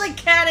waiting for the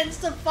cannons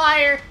to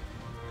fire.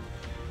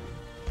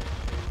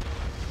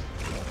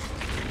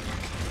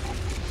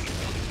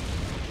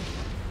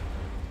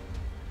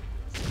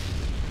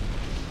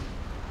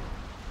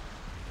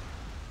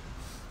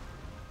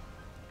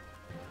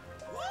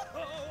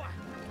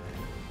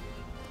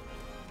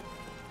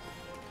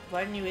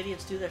 Why didn't you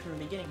idiots do that from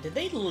the beginning? Did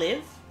they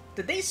live?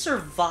 Did they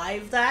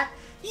survive that?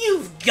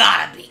 You've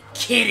gotta be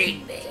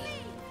kidding me!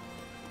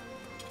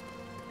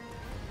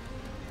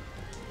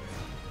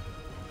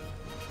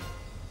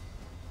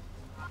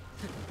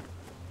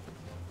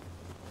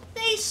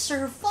 They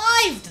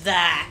survived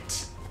that!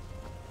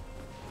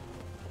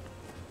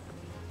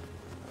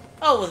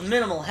 Oh, with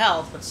minimal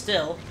health, but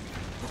still.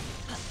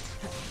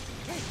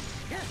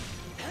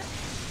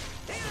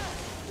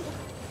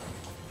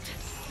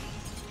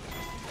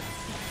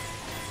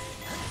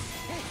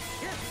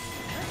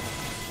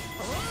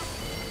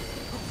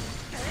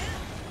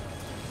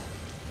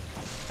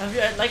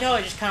 I like how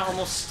I just kind of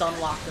almost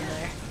stun-locked him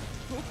there.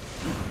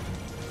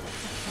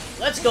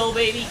 Let's go,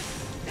 baby!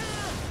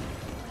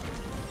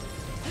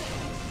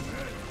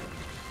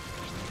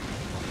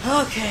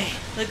 Okay,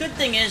 the good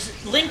thing is,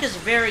 Link is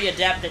very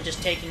adept at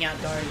just taking out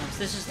Guardians.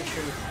 This is the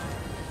truth.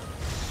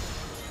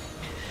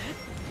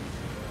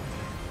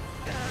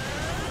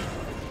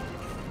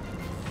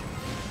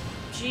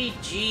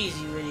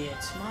 GG's, you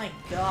idiots. My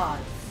god,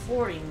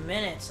 40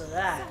 minutes of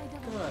that.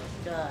 Good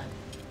god.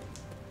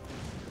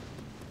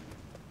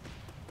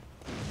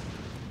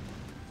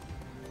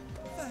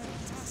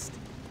 Fantastic.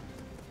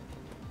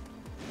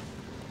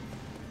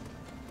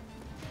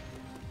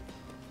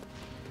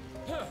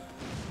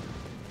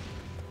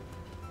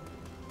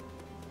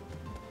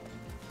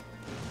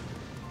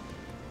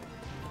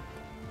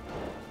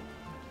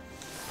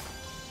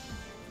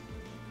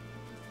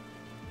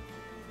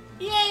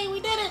 Yay, we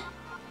did it!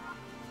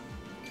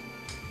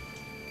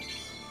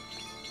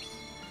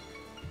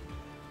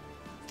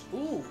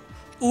 Ooh.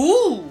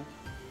 Ooh!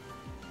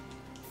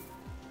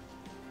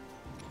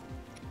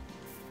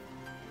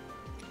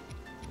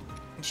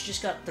 And she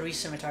just got 3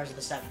 scimitars of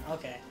the 7.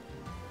 Okay.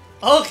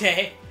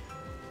 Okay!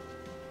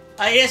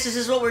 I guess this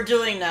is what we're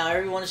doing now.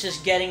 Everyone's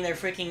just getting their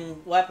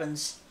freaking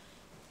weapons.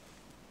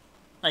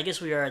 I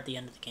guess we are at the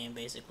end of the game,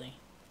 basically.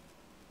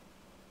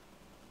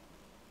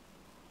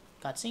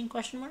 Cutscene,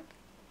 question mark?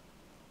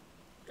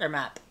 Or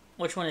map?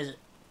 Which one is it?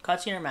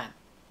 Cutscene or map?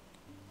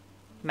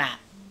 Map.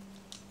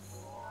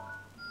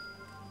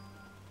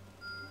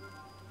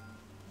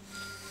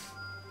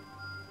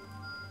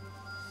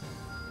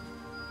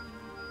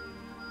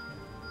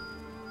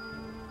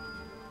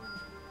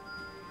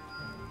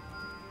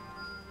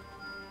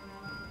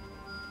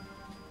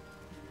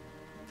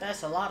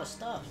 That's a lot of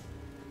stuff.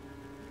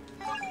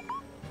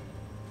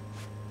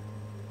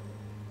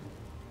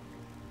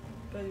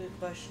 Very good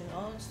question.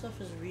 All that stuff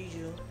is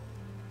Riju.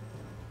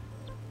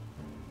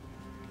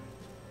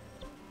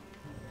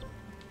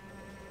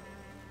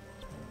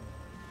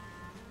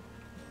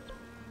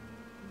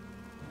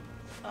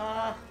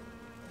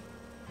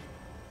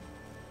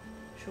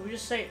 Should we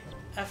just say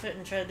F it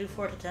and try to do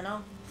 4 to 10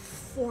 now?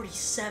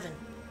 47.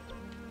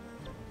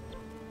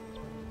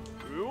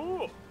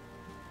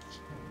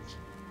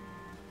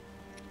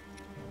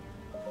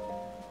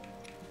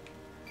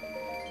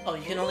 Oh,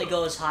 you can only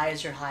go as high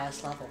as your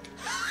highest level.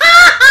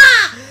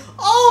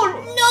 Oh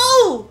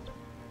no!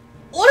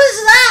 What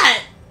is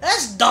that?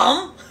 That's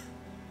dumb.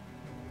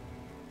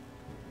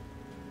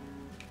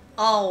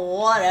 Oh,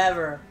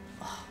 whatever.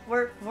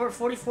 We're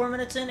 44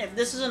 minutes in. If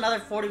this is another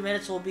 40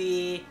 minutes, we'll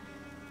be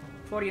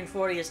 40 and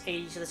 40 is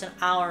 80, so that's an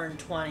hour and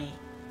 20.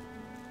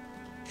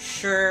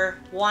 Sure,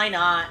 why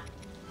not?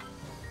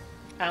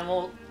 And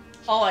we'll...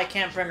 Oh, I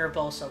can't bring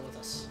Urbosa with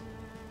us.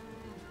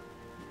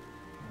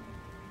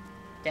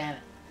 Damn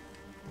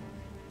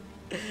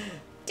it.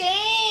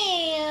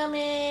 Damn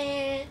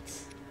it!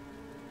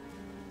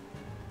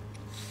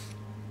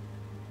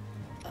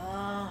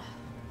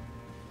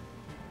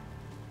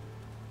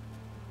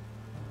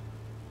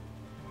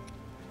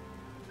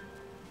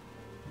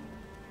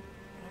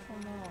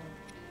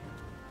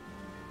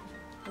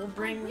 We'll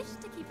bring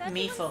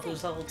Mipha,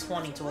 who's level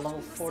 20, to a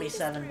level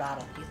 47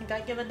 battle. Do you think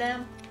I give a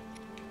damn?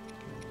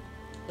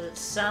 Does it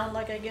sound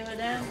like I give a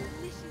damn?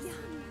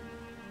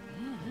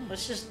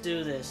 Let's just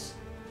do this.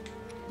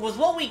 With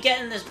what we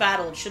get in this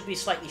battle, it should be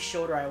slightly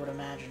shorter, I would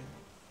imagine.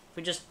 If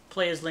we just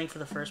play as Link for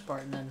the first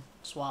part and then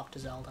swap to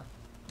Zelda.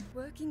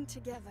 Working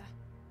together,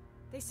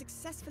 they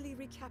successfully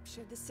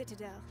recaptured the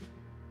Citadel.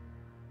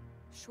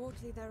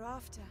 Shortly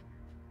thereafter,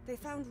 they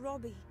found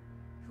Robbie,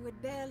 who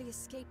had barely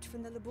escaped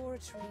from the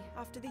laboratory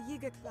after the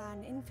Yiga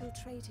clan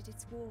infiltrated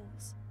its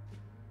walls.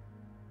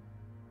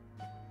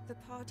 The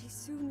party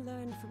soon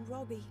learned from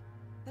Robbie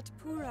that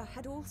Pura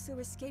had also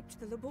escaped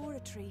the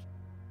laboratory,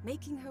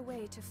 making her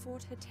way to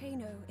Fort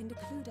Hateno in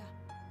Decluda.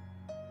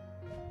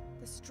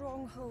 The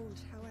stronghold,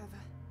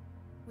 however,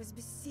 was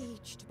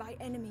besieged by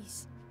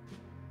enemies.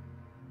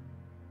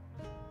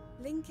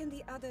 Link and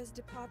the others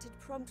departed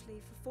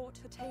promptly for Fort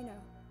Hateno,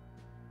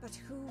 But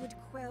who would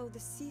quell the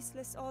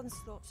ceaseless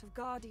onslaught of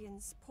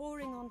guardians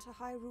pouring onto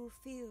Hyrule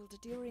Field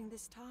during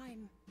this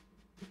time?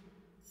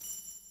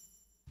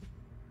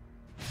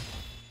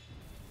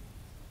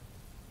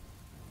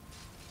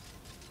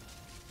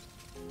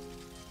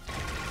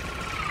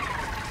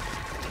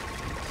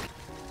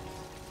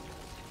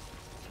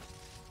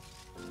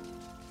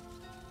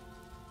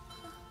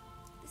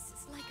 This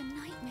is like a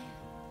nightmare.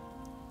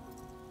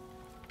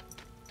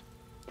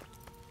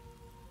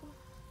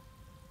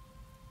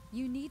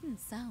 You needn't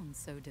sound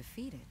so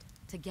defeated.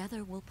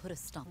 Together we'll put a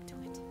stop to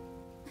it.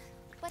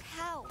 But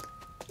how?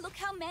 Look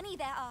how many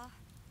there are.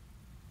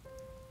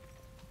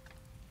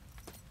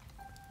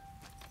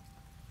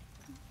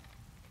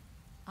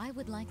 I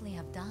would likely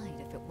have died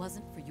if it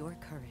wasn't for your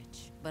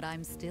courage. But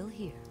I'm still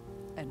here,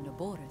 and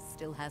Naboris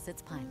still has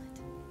its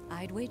pilot.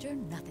 I'd wager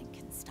nothing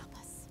can stop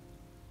us.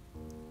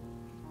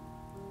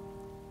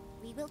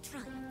 We will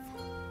triumph.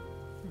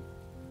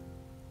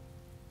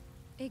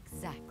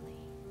 Exactly.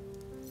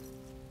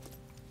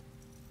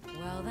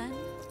 Well then,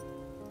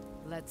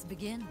 let's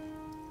begin.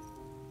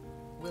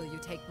 Will you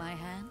take my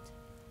hand?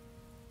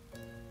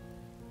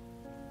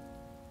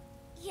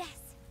 Yes.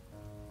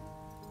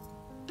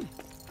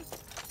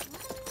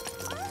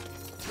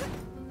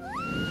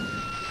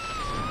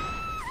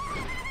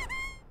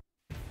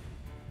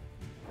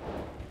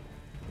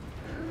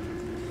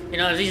 You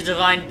know, if these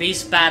Divine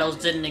Beast battles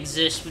didn't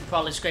exist, we'd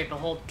probably scrape a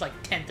whole, like,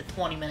 10 to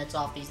 20 minutes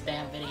off these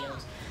damn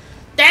videos.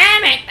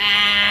 Damn it,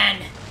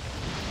 man!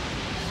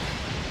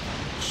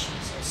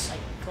 Jesus, I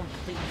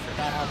completely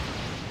forgot how...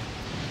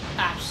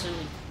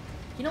 Absolutely.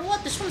 You know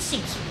what? This one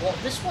seems to walk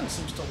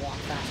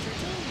faster,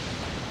 too.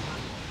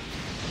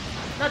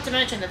 Not to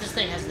mention that this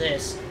thing has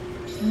this.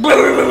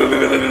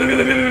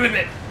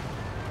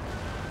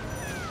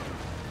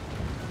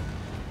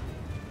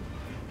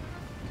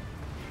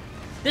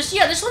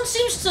 This one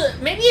seems to...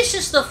 Maybe it's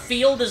just the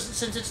field,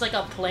 since it's like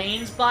a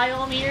plains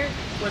biome here,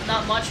 with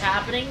not much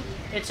happening.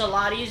 It's a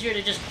lot easier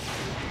to just...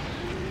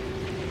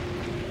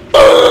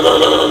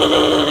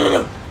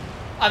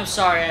 I'm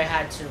sorry, I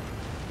had to.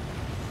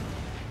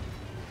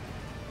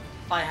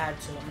 I'm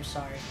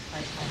sorry. I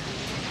had to.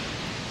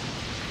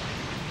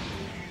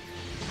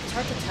 It's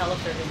hard to tell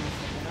if they're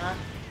anything or not.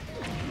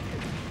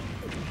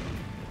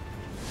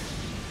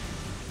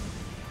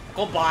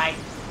 Goodbye.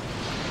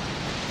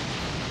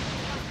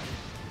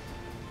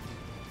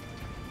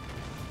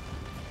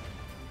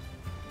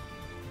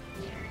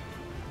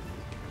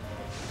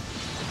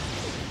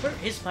 Where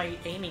is my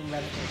aiming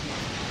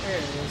reticle? There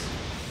it is.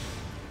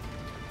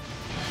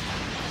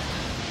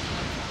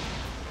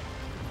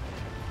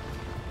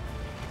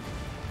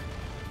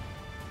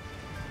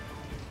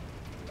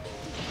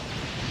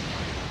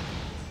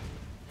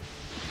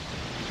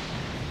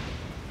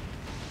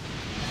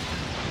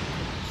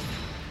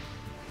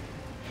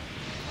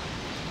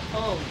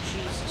 Oh,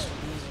 Jesus,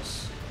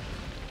 Jesus.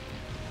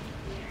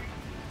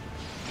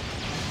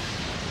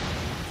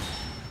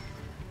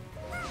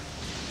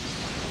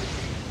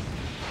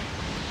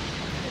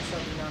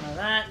 There's none of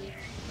that.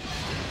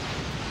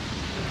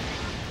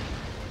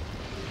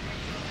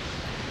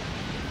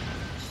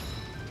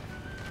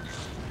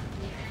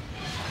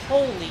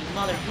 Holy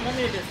mother, you want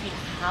me to defeat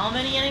how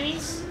many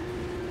enemies?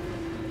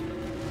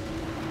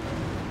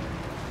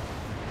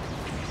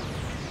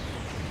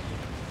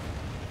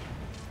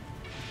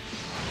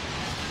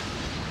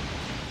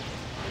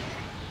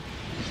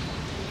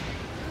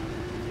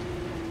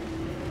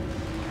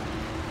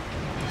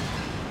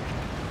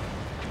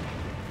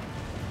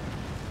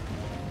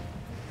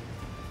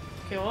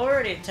 Okay, we're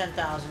already at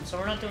 10,000, so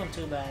we're not doing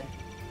too bad.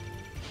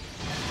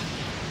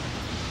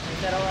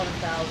 We've got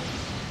 11,000.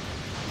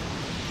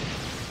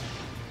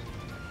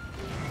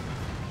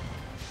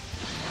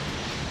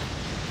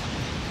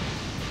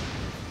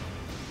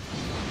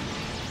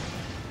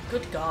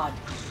 Good God.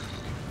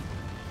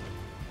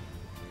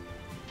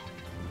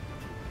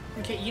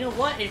 Okay, you know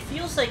what? It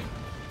feels like...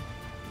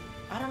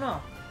 I don't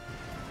know.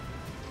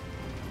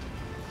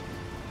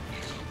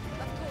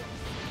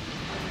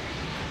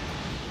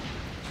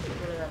 Get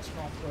rid of that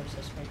small force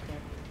that's right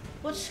there.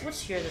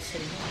 What's here that's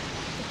hitting me?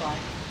 Goodbye.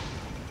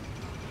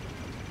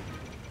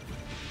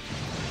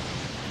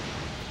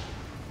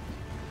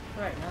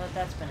 Alright, now that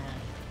that's been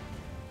added.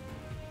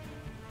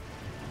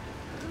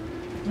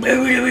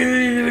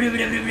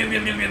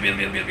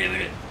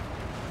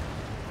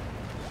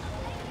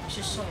 It's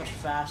just so much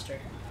faster.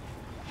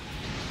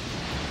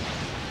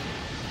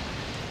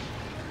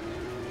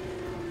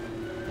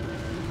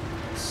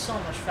 It's so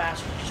much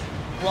faster to just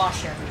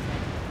rush everything.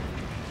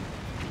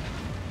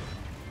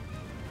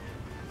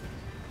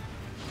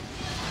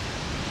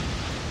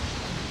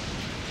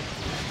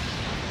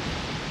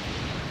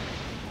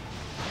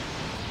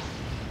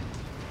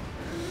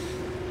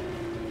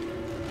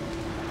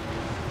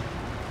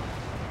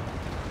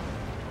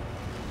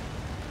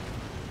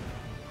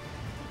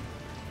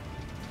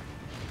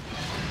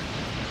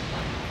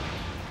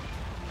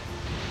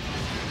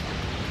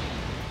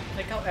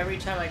 Every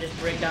time I just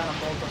bring down a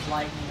bolt of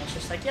lightning, it's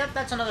just like, yep,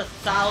 that's another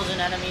 1,000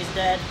 enemies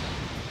dead.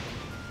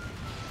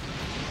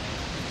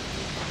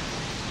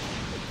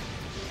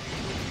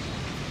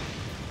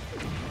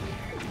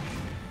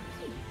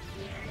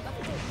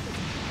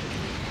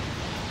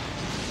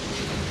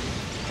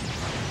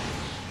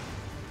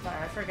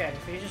 forget,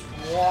 if you just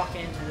walk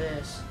into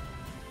this...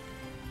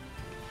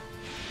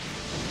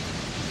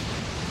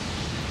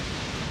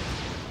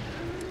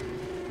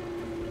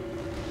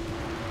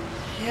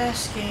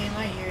 Yes, game,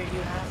 I hear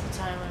you. Half the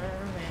time limit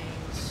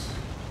remains.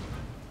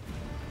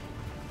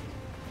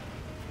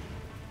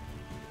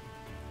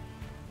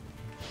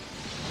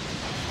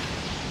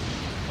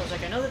 I was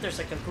like, I know that there's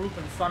like a group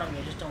in front of me,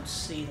 I just don't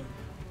see them.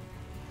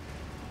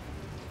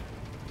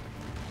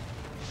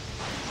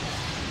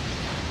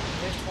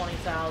 There's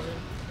 20,000.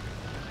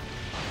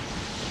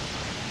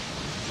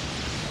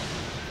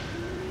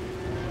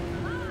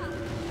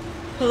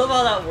 I love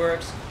how that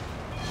works.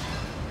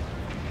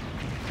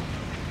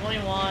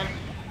 21.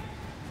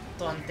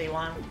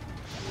 21.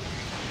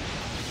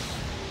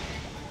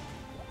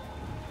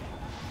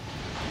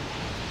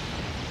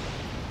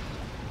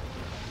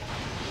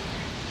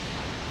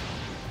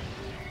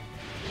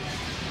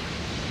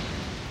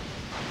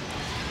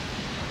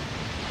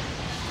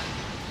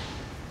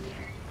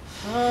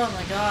 Oh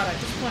my god, at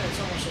this point it's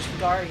almost just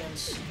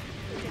Guardians.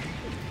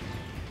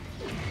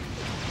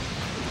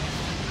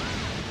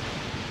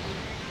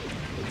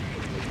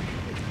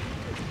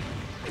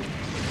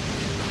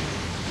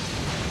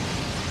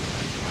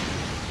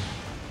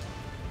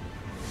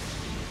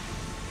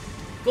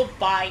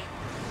 Goodbye.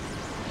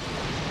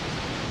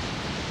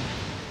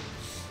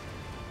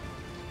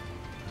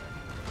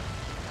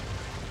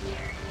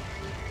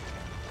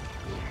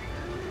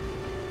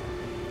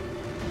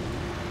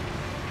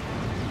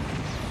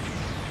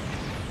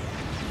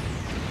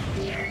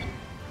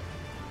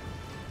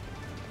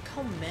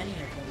 How many of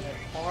them there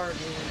are, dude?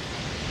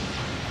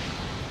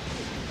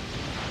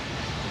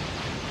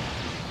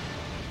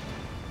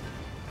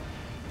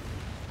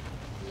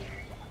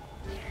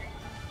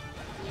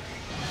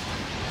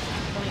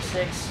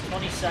 Six,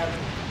 27.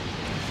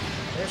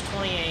 There's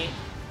 28.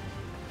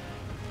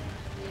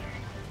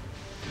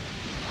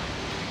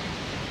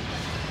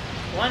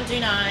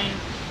 $29.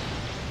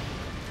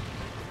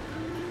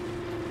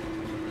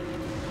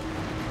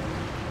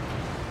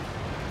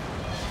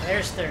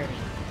 There's 30.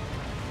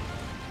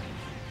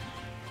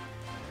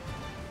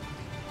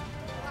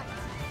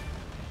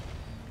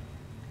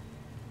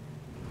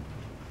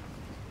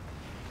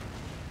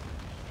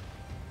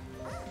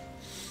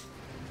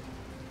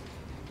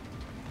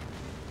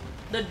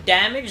 The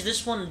damage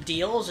this one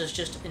deals is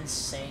just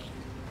insane.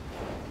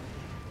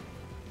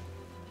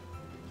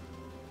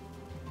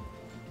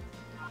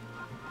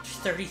 Just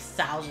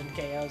 30,000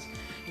 KOs.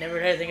 Never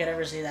did think I'd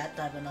ever see that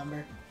type of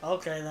number.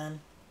 Okay then.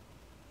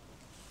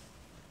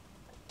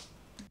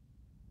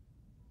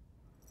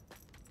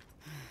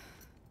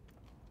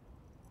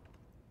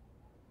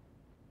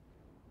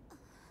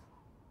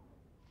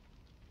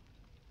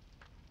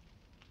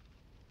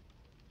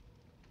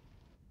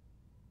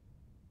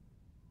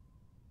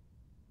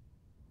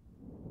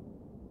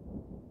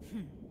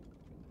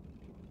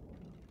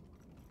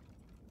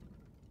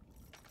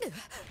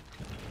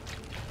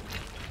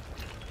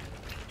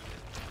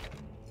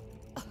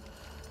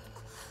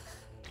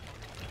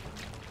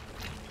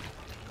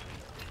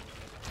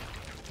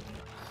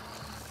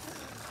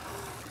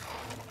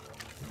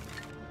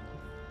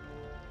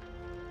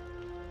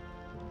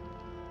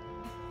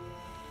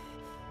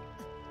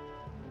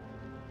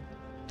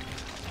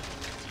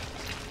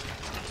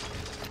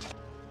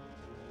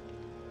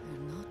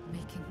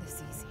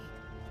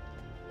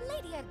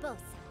 Urbosa,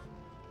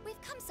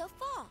 we've come so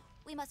far.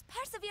 We must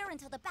persevere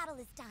until the battle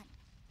is done.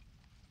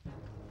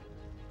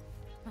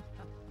 A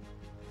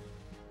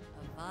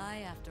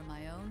vie after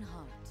my own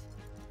heart.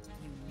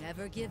 You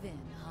never give in,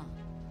 huh?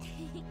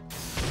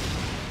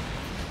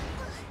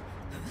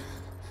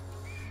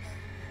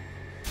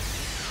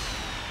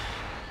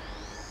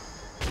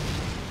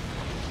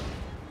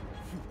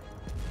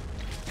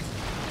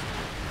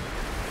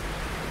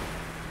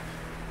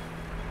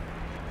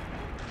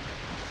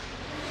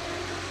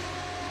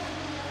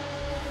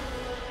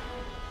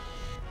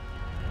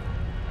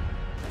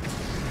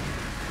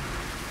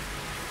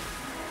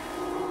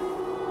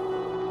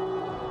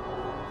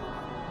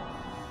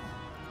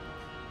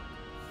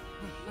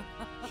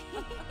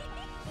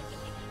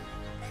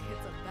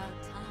 It's about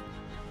time.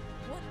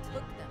 What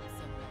took them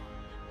so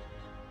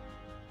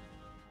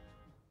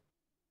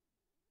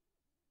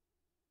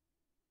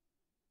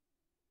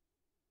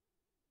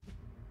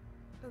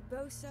long?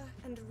 Urbosa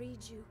and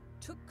Riju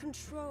took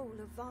control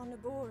of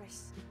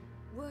Varnaboris,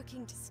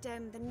 working to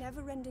stem the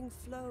never-ending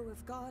flow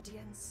of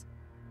Guardians.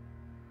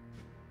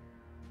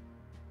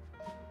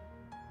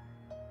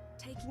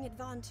 Taking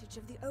advantage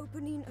of the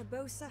opening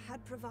Urbosa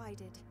had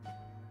provided,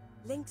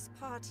 Link's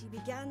party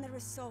began their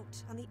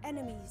assault on the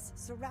enemies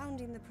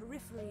surrounding the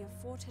periphery of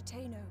Fort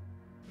Hateno.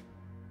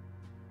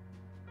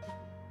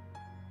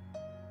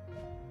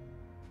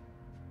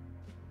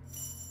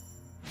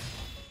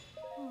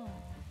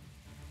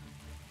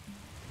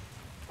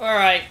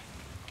 Alright.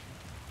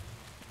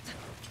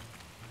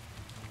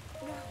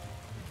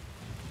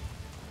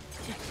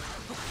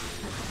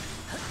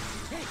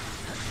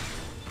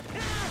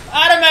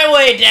 Out of my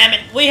way, damn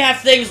it! We have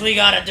things we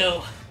gotta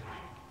do.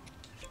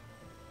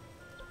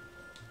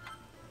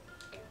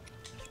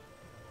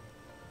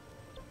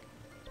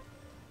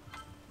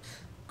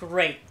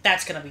 Great.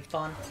 That's gonna be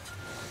fun.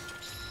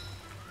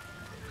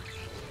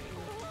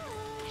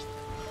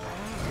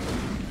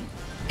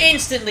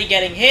 Instantly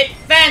getting hit.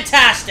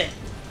 Fantastic!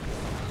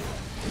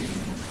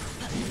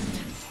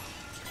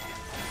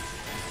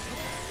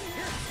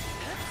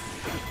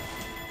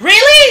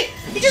 Really?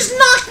 He just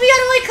knocked me out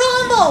of my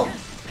combo!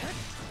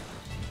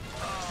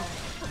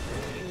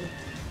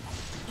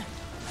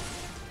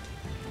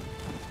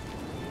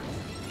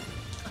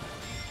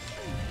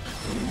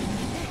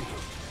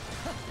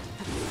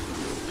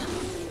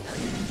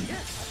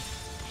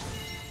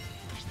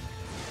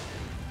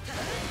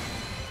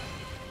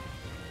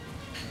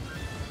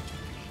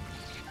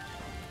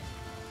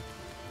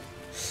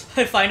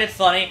 I find it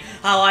funny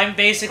how I'm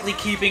basically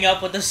keeping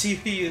up with the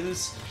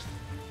CPUs.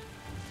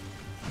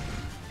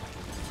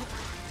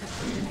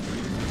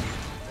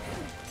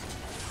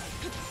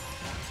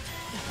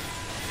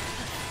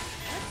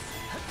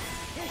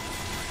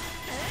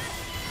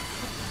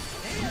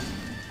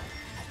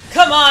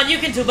 Come on, you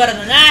can do better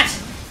than that!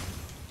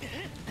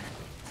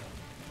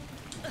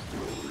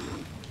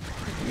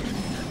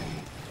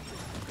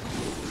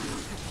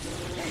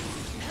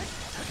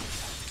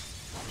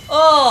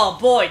 Oh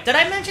boy, did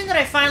I mention that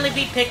I finally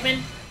beat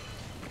Pikmin?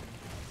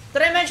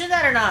 Did I mention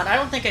that or not? I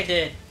don't think I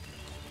did.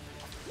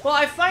 Well,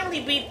 I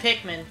finally beat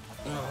Pikmin.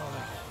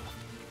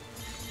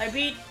 I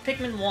beat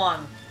Pikmin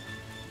 1.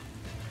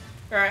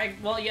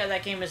 Well, yeah,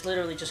 that game is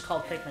literally just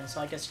called Pikmin,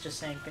 so I guess just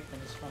saying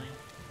Pikmin is fine.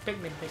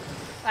 Pikmin.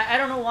 I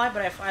don't know why,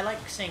 but I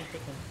like saying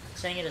Pikmin.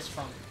 Saying it is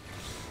fun.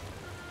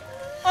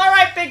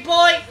 Alright, big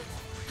boy!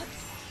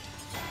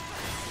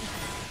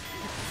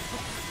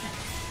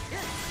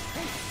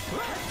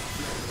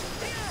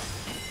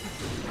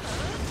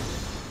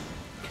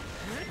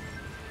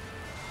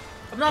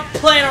 I'm not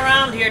playing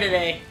around here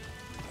today.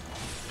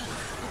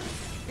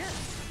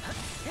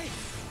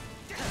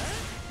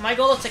 My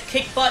goal is to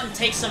kick butt and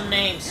take some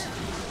names.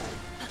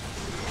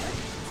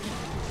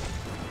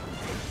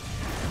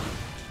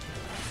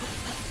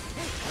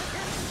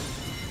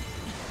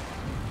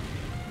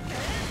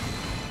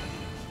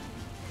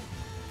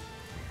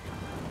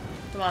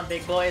 Come on,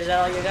 big boy, is that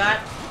all you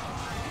got?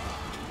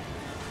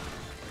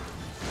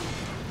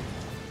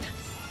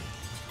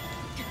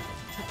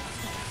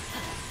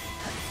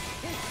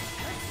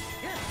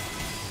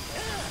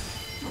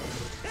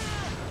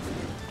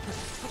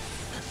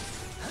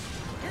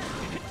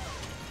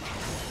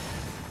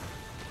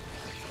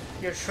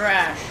 You're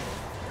trash.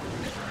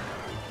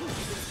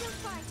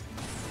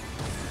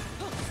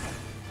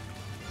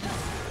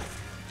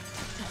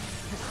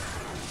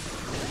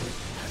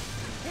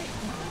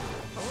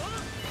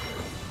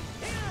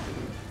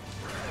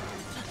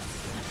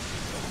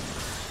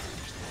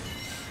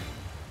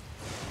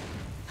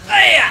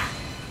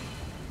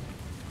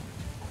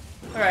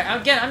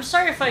 Alright, again, I'm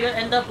sorry if I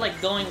end up, like,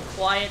 going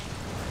quiet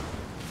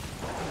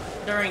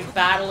during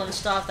battle and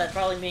stuff. That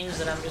probably means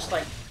that I'm just,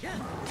 like,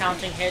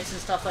 counting hits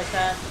and stuff like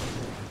that.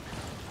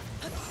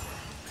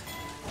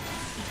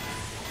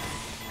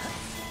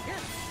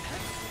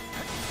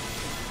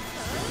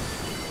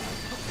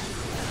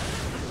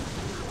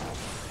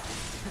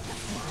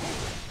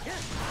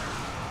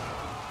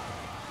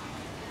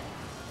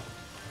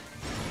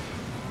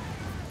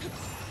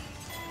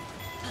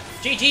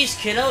 GG's,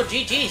 kiddo,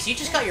 GG's. You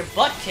just got your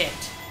butt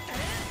kicked.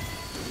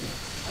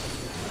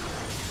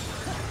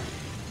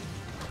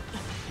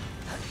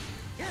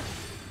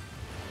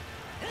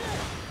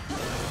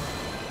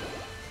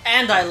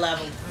 And I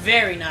leveled.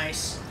 Very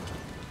nice.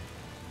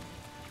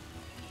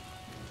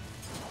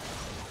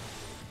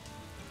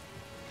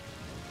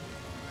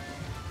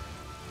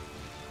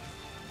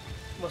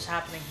 What's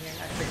happening here?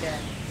 I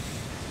forget.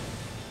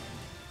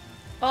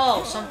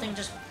 Oh, something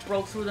just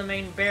broke through the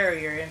main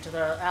barrier into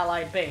the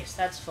allied base.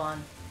 That's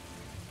fun.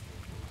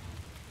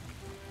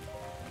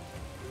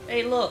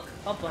 Hey look,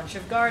 a bunch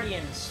of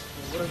guardians.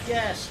 Who would have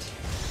guessed?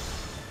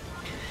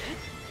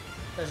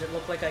 Does it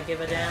look like I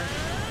give a damn?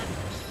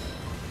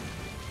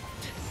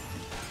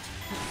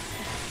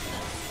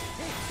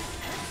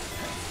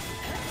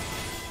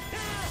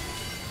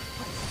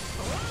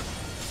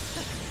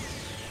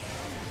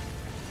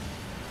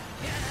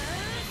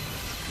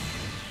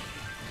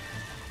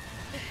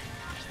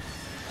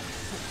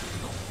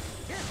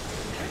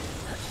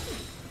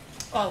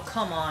 Oh,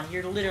 come on.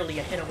 You're literally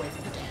a hit away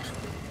from death.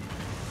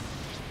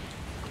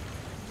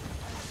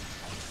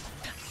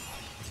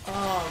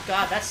 Oh,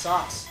 God, that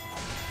sucks.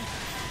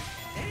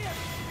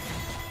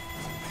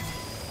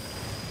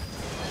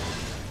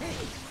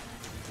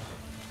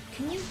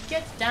 Can you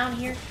get down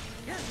here?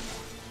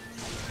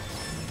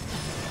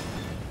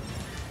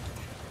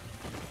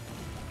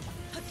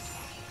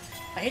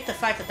 I hate the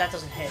fact that that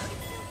doesn't hit.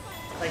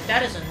 Like,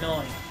 that is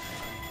annoying.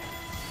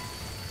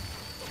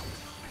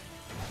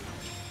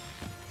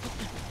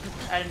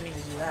 I didn't mean to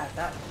do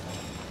that.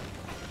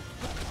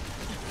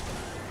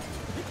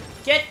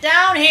 Get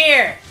down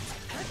here!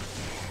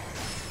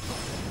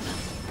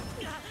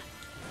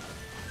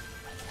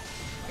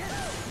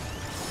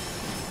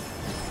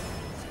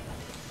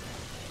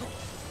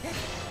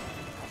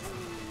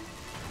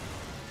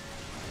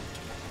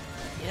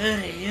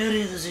 Yuri,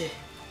 Yuri,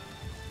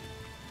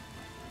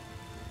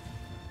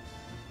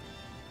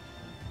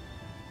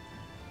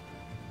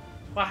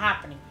 What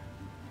happening?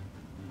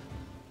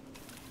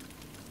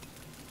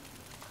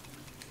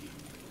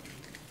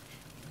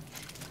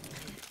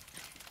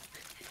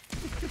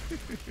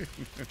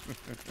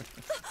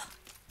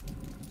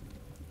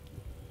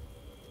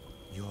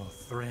 Your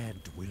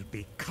thread will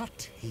be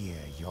cut here,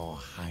 Your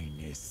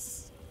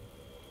Highness.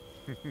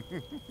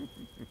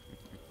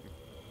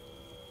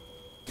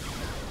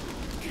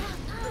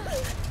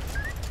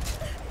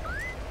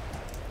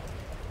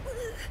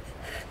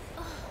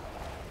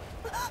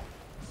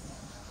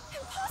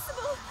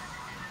 Impossible!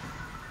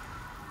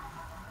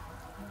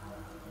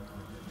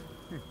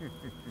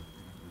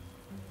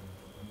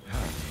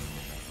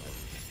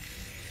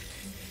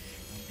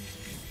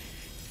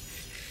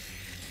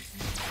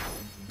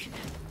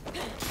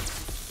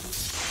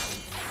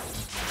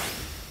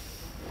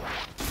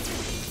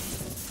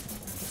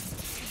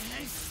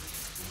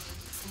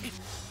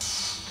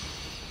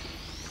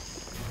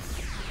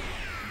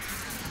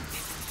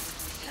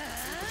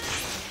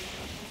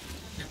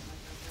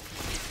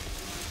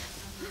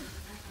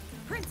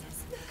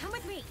 Princess, come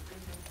with me.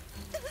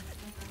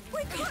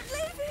 We can't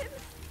leave him!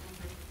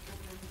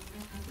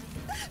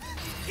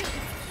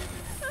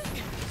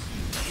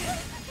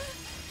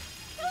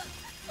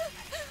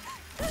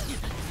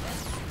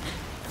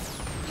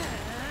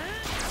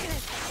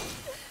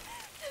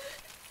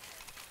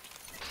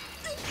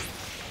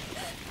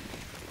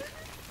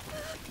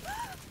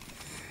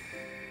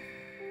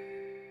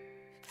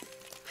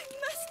 I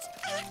must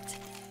act!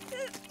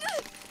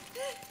 Princess!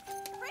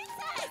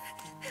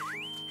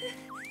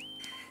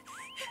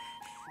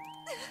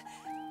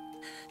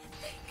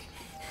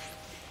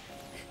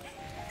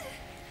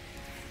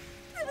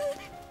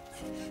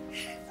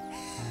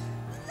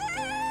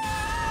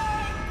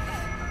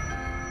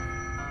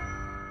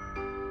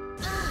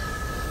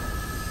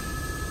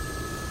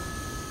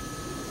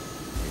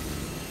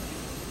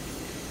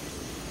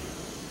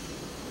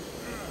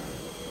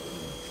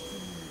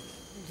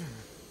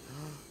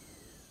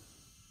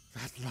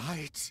 That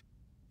light.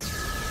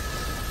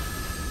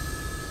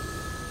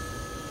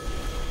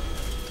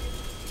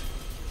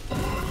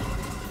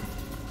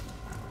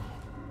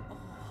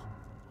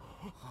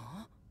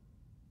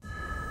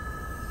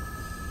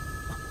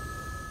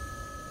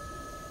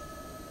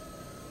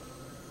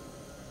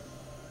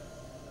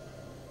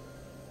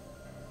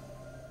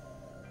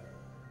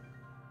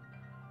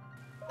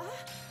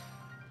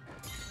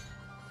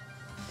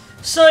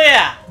 So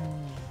yeah,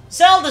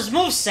 Zelda's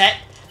moveset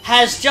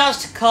has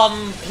just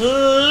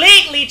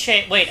completely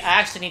changed. Wait, I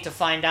actually need to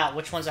find out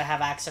which ones I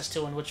have access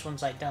to and which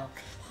ones I don't.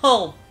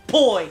 Oh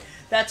boy,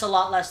 that's a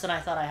lot less than I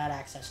thought I had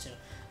access to.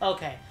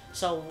 Okay,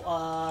 so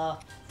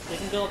we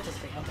can go up to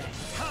 3, okay.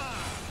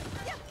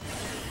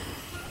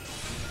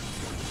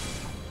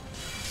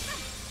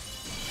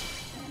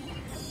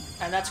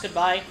 And that's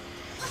goodbye.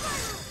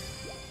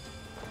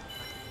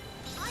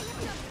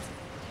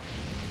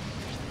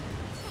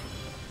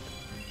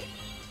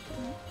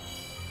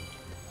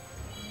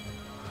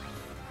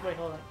 Wait,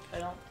 hold on. I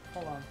don't.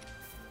 Hold on. 1,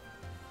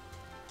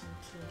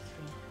 2,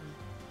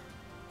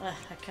 3.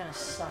 That kind of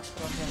sucks,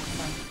 but okay,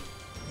 fine.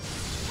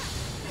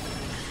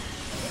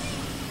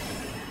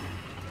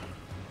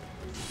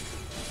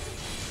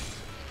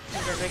 I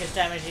think our biggest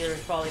damage dealer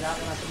is probably that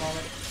one at the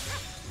moment.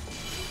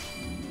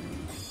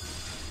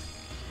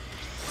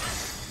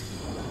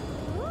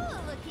 Ooh,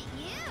 look at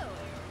you!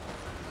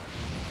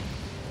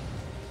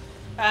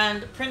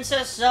 And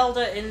Princess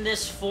Zelda in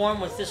this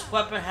form with this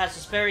weapon has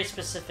this very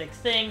specific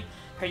thing.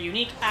 Her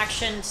unique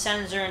action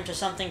sends her into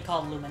something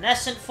called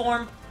luminescent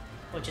form,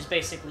 which is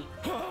basically...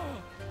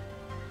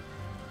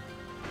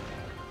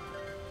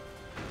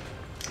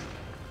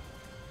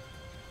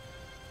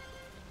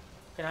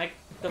 Can I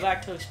go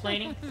back to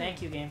explaining?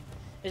 Thank you, game.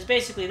 It's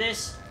basically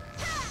this.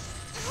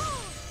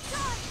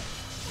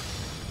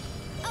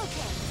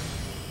 Okay.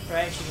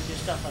 Right, she can do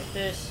stuff like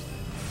this.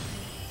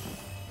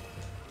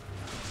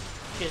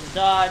 She has a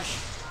dodge.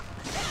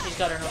 She's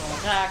got her normal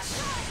attacks.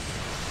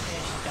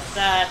 And she's got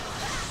that.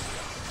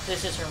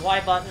 This is her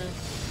Y button.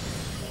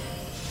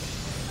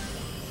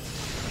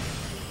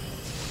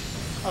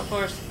 Of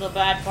course, the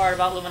bad part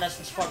about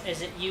Luminescence form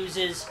is it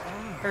uses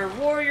her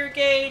warrior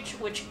gauge,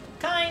 which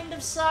kind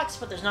of sucks,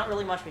 but there's not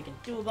really much we can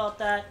do about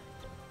that.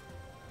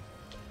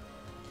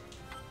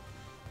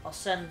 I'll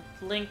send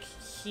Link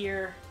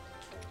here.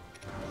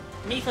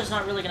 Mipha's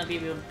not really going to be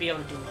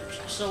able to do much.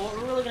 So what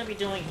we're really going to be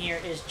doing here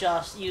is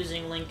just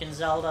using Link and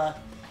Zelda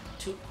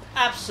to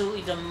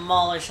absolutely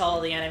demolish all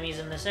of the enemies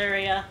in this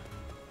area.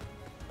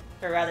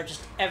 Or rather,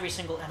 just every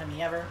single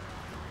enemy ever.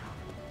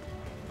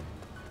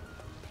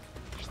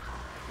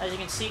 As you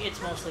can see,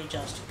 it's mostly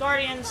just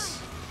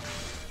Guardians.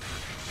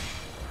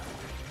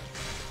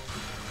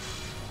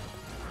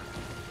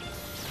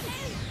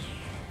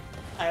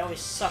 I always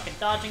suck at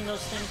dodging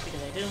those things,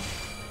 because I do.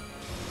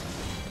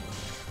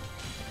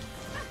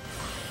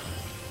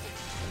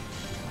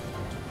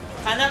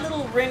 And that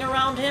little ring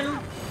around him...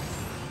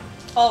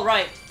 Oh,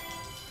 right.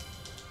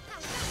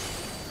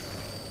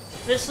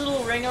 This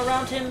little ring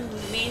around him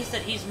means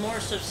that he's more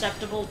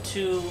susceptible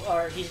to,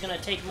 or he's gonna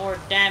take more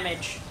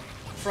damage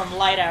from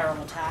light arrow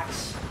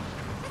attacks.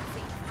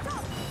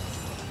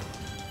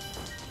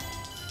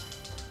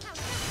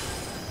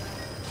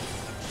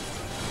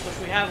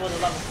 we have with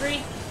a level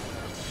 3.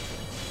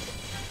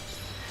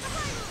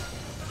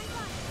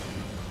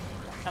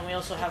 And we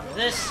also have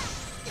this.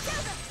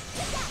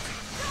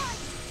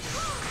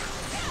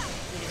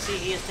 You can see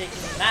he is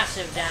taking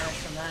massive damage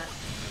from that.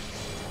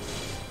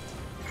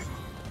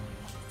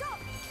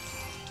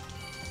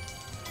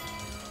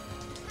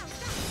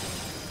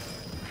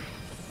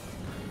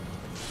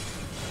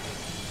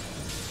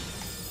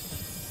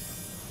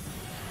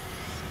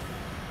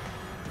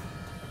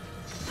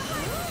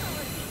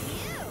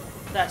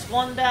 That's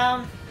one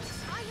down.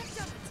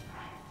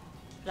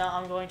 Now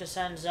I'm going to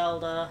send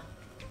Zelda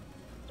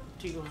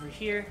to over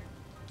here.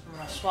 I'm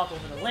going to swap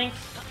over to Link.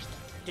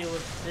 Deal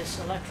with this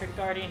electric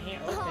guardian here.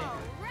 Okay.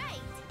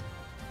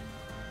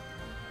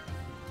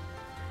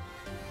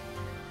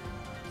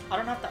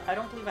 I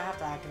don't believe I have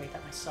to activate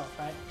that myself,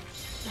 right?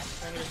 I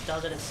think it just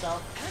does it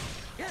itself.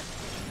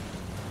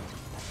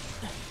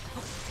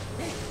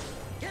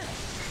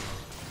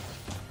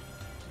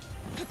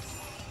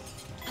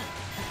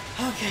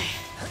 Okay.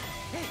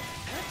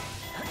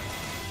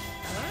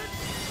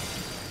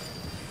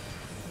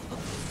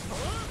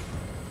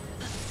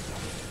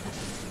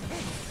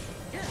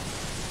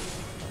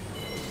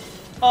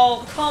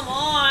 Oh, come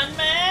on,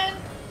 man!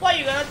 Why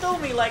you gotta do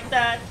me like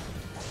that?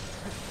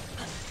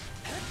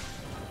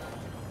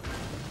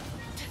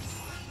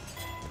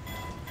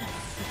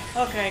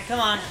 Okay,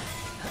 come on.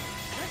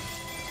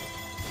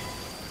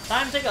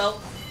 Time to go.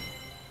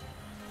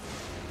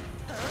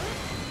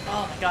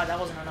 Oh my god, that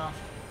wasn't enough.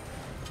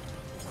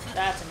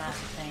 That's a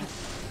massive pain.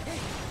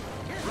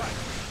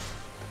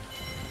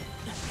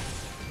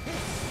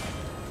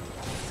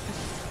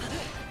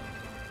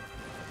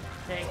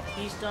 Okay,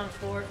 he's done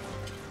for.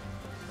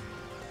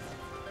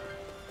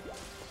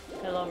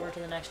 Head over to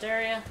the next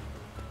area.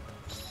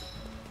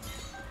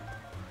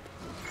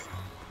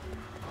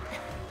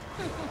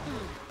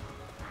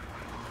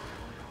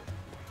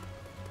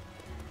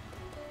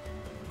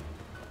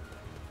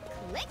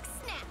 Lick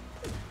snap.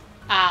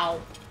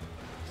 Ow.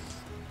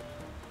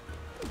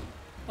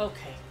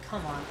 Okay,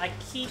 come on. I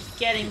keep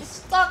getting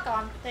stuck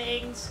on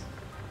things.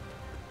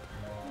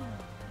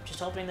 Just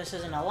hoping this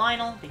isn't a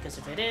Lionel, because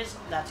if it is,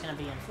 that's gonna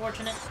be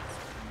unfortunate.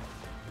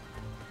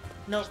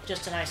 Nope,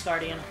 just an Ice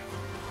Guardian.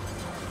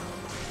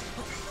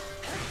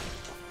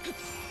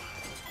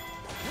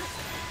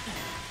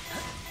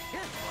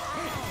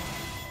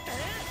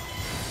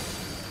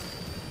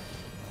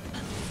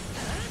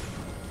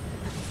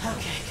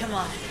 Okay, come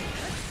on.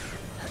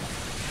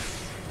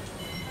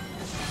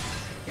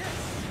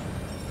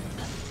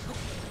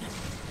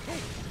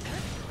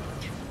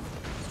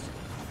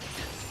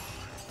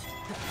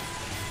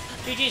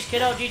 GG's,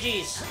 kiddo,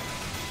 GG's.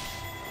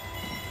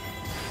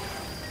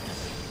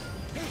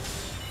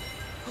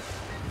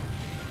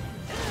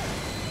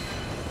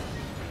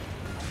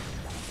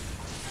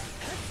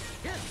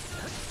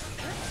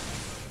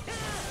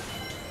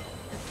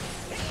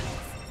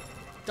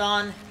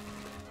 Done.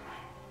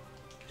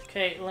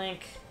 Okay,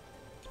 Link.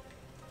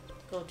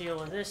 Go deal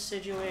with this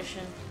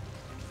situation.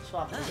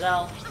 Swap the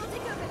Zell.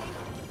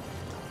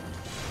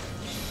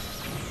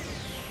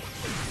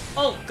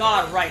 Oh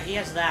god, right, he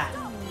has that.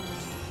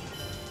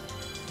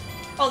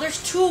 Oh,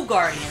 there's 2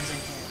 Guardians in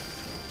here.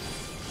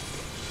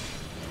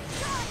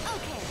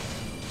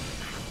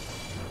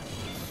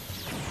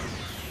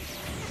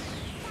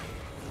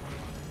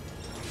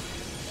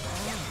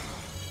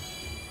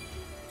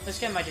 This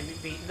guy might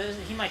just be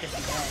he might just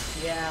be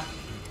dead. Yeah.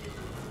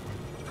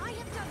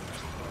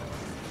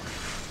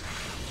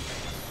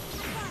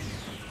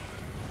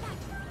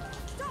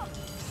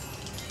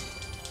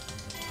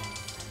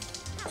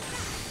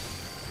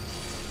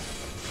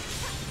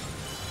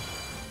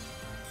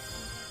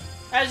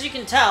 As you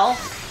can tell,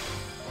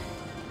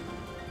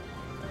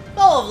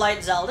 Bow of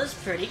Light Zelda's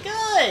pretty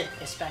good,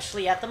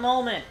 especially at the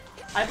moment.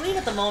 I believe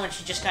at the moment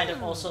she just kind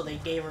of also, they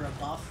gave her a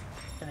buff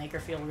to make her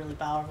feel really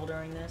powerful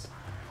during this.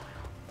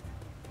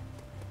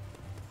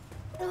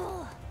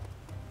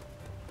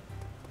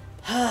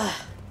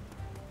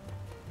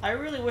 I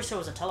really wish there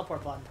was a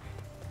teleport button,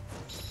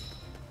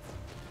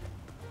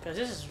 because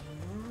this is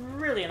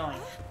really annoying.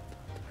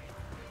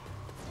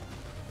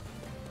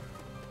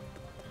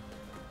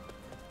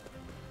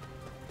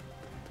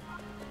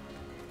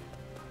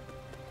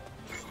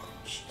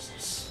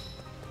 Jesus.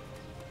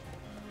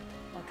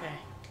 Okay,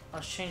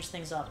 let's change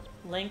things up.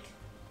 Link.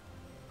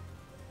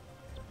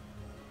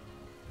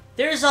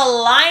 There's a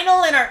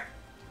Lionel in her.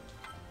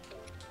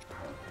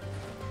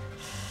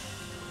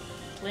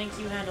 Link,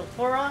 you handle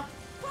Pura.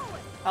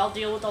 I'll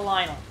deal with the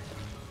Lionel.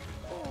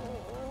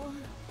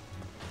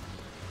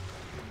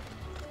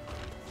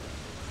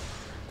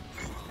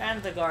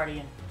 And the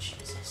Guardian.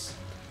 Jesus.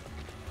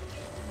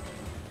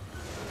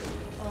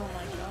 Oh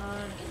my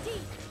god.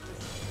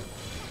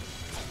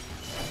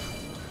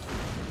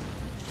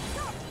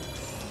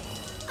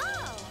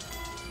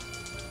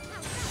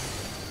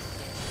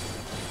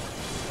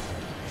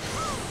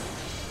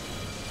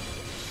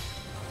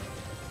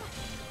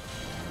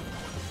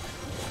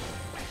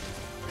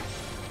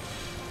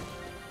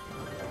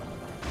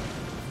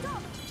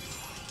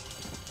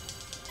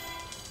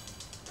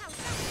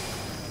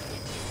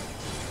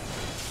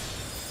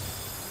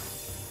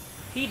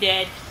 He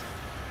dead.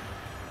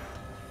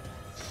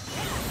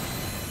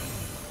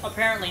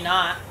 Apparently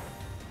not.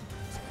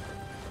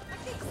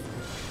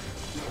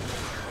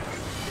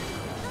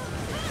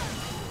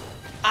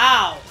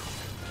 Ow!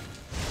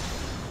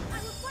 I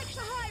reflect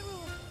the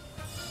Hyrule.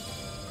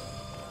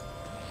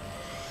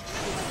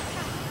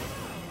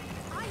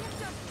 I have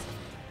done it.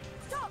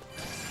 Stop.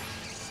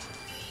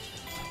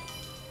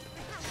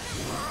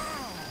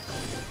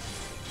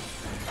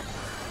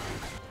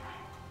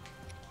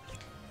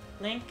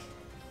 Link?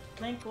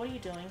 Link, what are you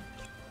doing?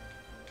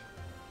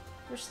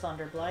 Where's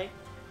Thunderblight?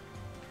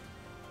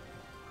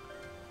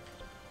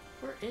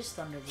 Where is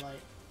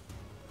Thunderblight?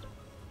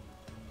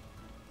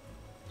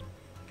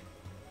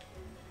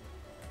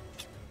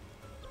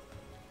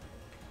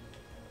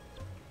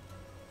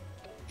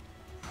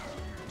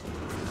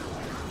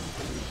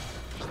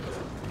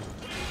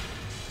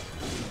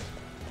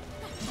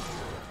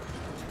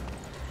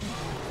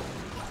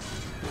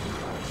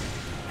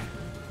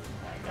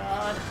 My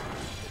God.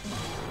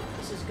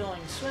 This is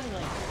going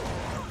swimmingly.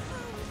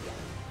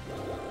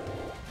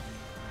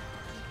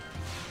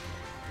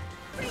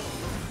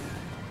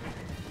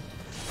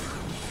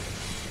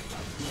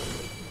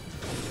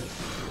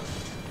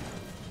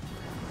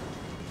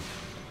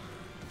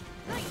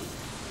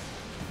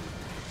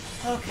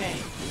 Okay.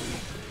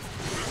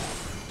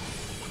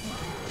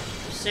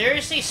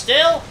 Seriously,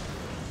 still?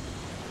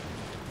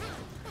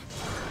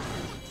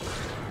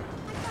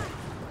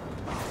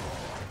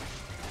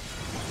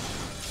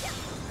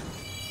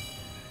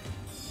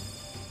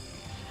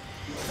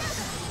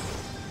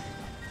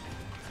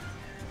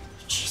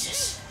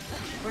 Jesus.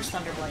 Where's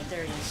Thunderblight?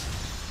 There he is.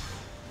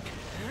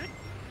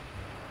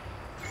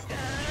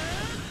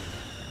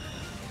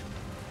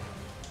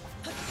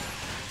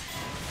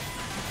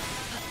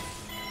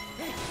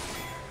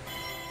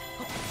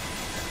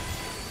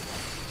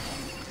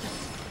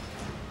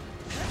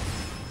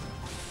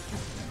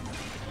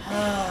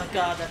 Oh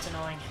God, that's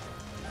annoying.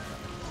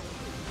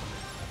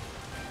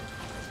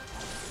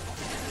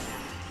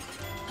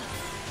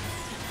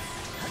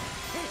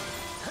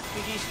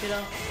 GG's, kiddo.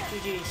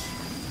 GG's.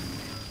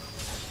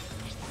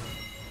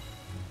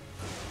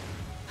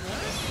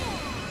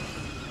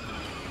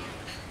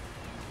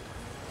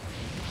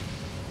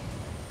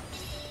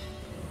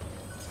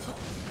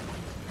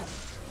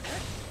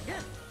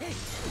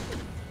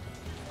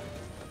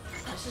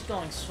 This is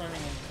going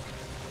swimming.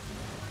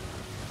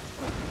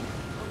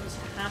 What is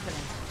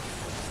happening?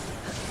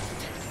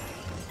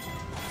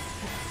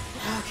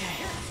 Okay.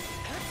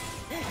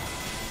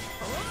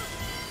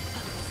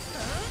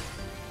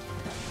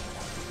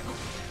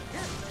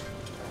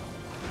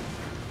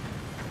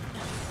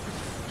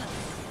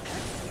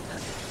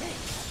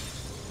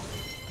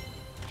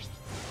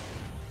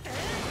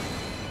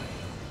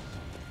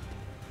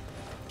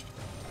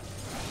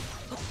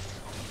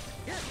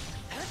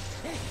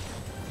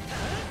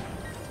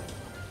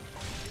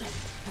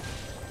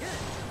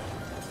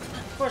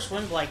 Of course,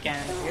 Windblight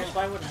Ganon appears.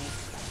 Why wouldn't he?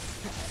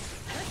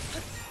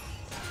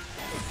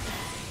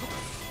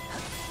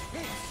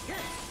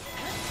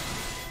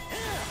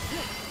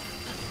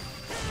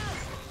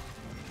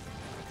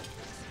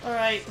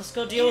 Alright, let's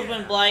go deal with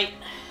Windblight.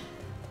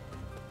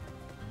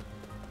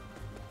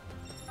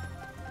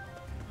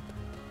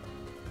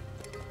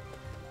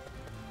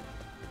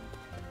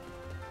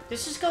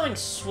 This is going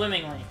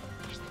swimmingly.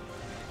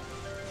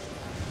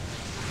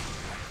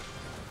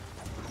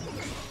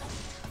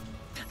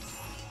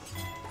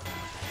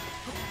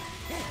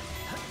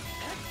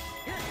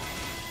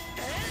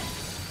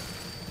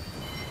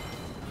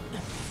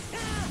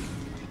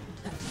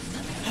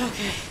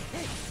 Okay.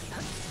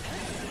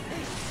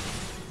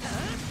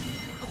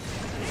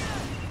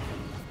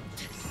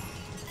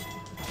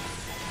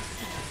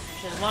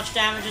 As much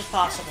damage as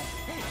possible.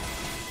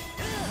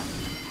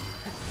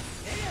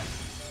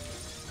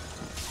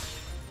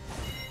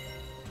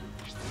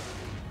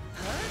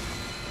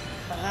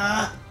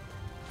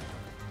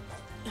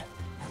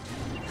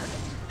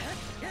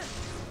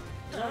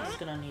 Zelda's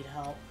gonna need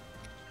help.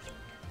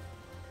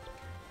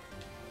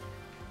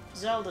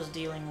 Zelda's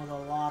dealing with a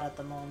lot at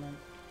the moment.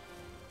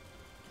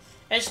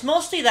 It's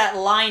mostly that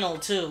Lionel,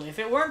 too. If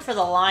it weren't for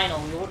the Lionel,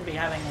 we wouldn't be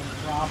having any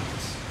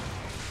problems.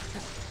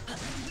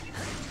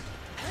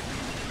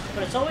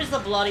 But it's always the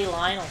bloody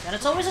Lionel. And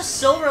it's always a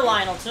silver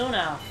Lionel, too,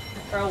 now.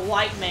 Or a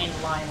white-maned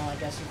Lionel, I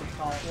guess you could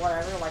call it.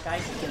 Whatever, like I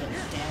could give a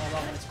damn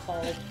about what it's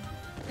called.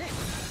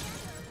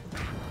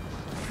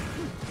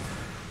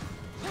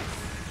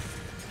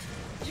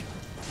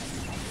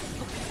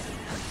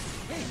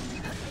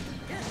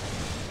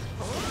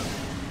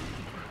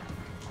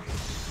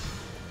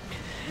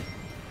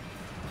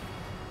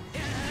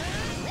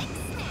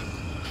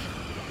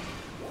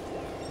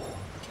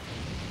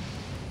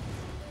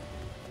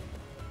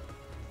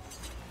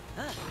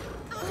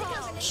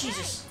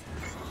 Jesus.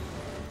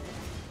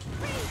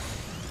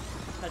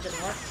 That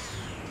didn't work.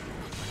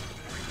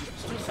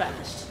 It's too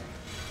fast.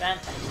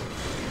 Fantastic.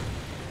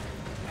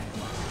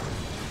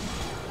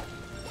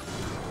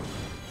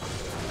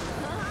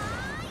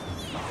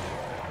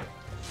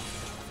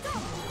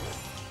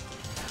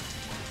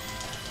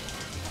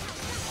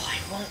 Why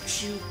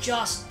Won't you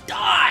just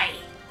die?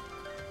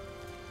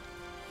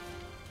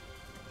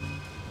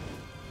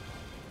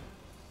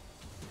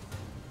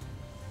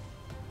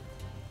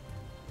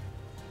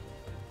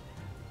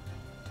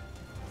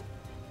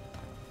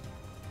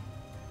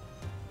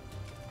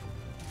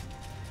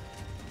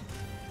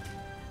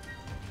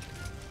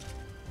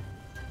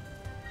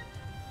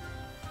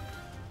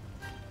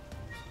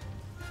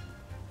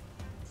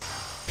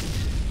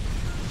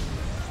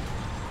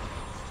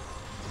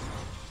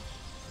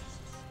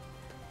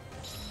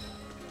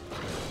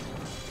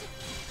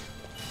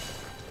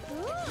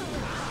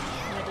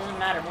 It doesn't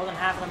matter, more than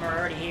half of them are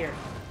already here.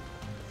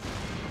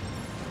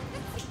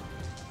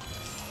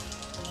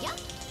 Yep.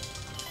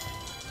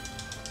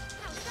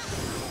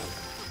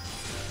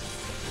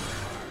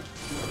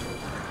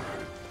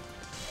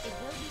 It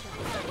will be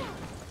done.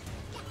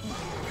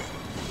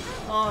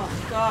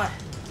 Oh, God.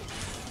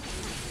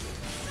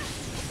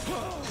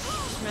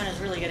 This man is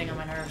really getting on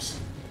my nerves.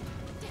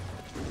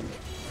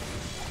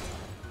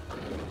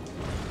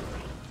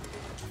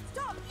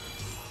 Stop!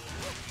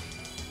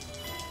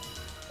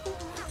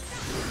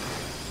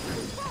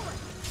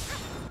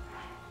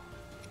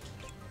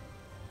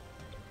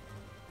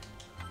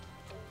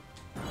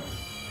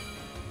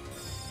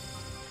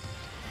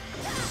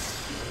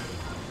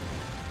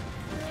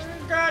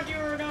 God, you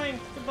were annoying.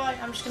 Goodbye.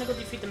 I'm just gonna go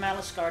defeat the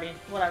Malice Guardian.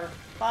 Whatever.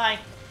 Bye.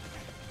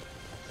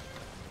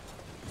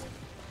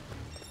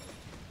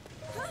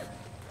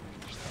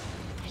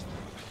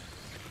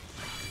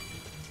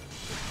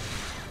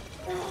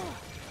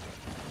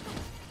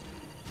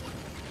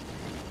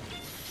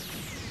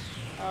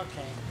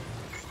 Okay.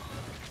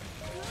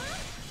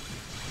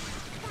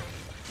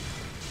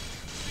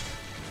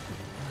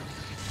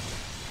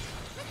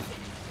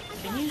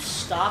 Can you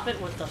stop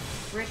it with the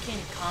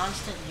freaking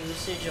constant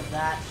usage of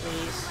that,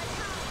 please?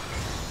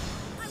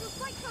 I will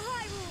fight for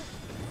Hyrule!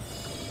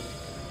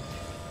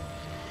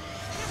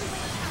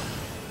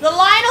 The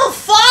Lionel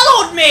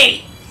followed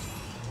me!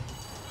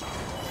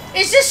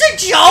 Is this a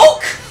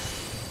joke?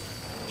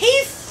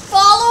 He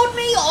followed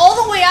me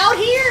all the way out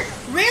here?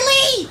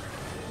 Really?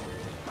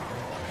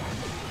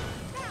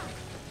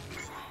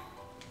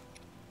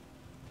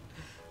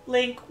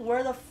 Link,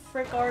 where the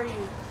frick are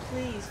you?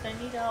 Please, I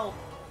need help.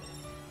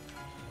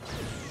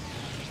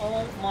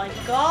 Oh my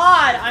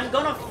god, I'm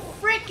gonna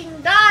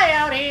freaking die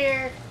out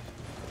here!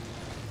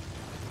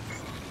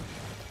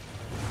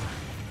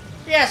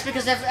 Yes,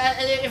 because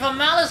if a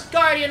Malice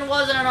Guardian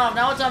wasn't enough,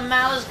 now it's a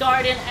Malice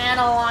Guardian and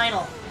a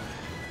Lionel.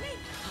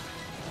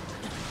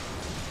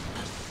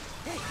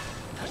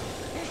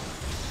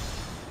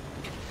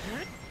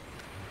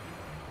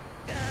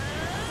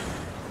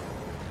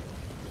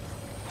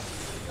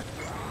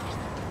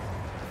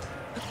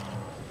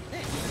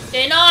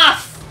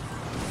 Enough!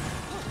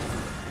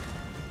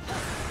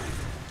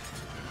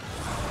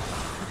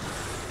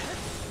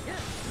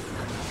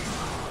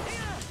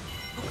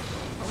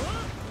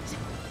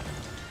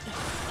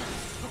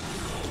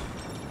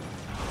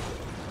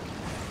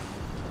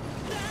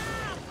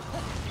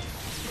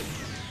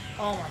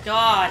 Oh my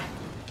god.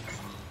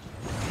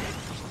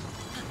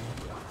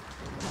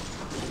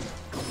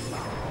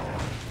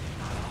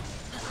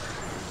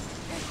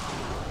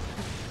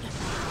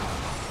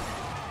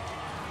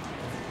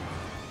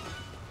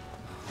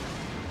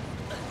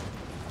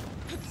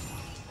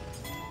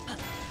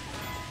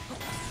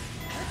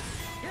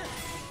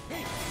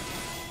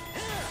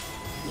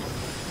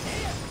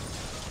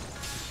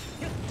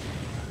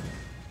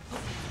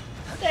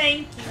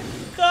 Thank you,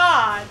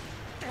 God.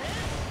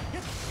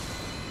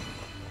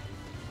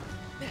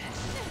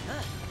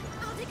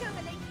 I'll take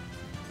over, Link.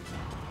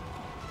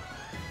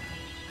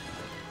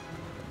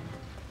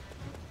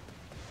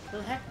 What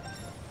the heck?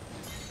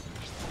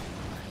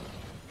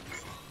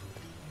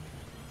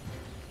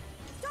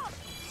 Stop!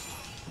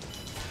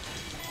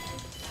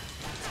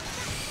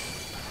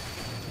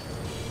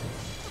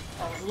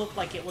 Oh, it looked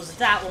like it was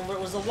that one, but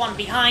it was the one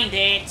behind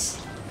it.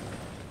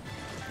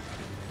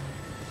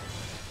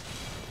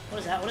 What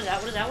is that? What is that?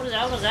 What is that? What is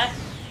that? What is that?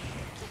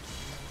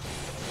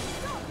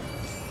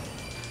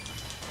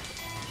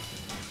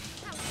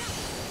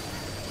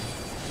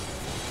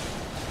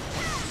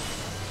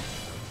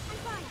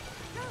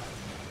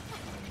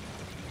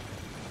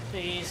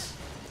 Please.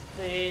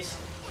 Please.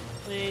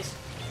 Please.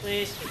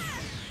 Please.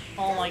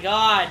 Oh my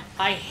god.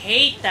 I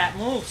hate that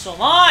move so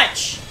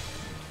much!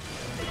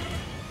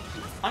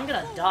 I'm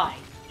gonna die.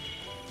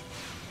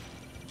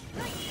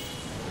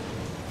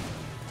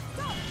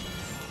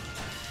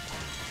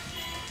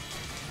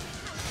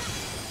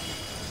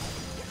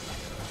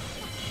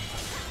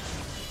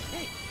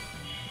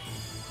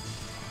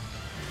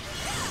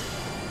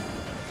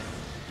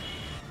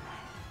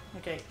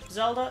 Okay,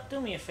 Zelda, do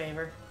me a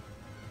favor.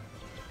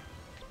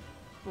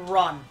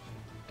 Run.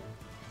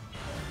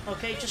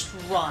 Okay, just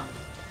run.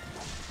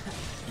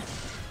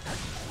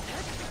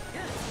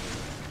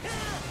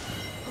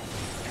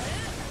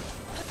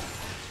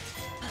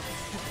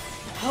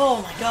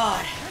 Oh my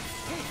god.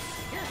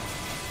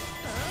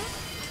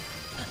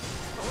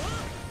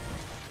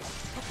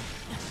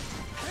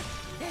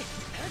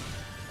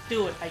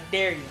 Do it, I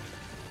dare you.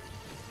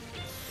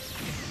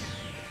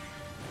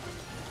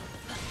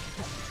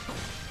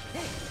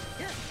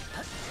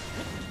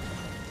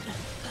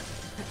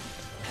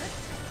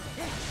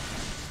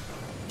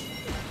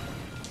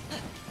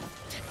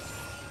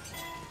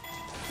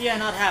 Yeah,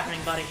 not happening,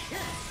 buddy.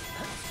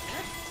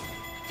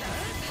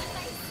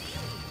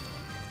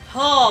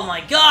 Oh my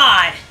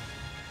god!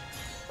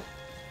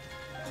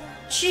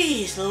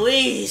 Jeez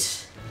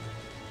Louise!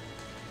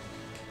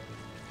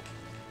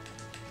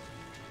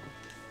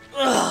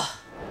 Ugh.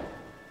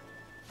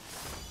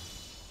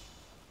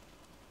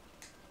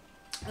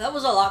 That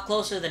was a lot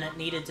closer than it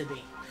needed to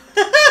be.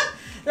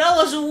 That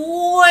was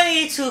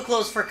way too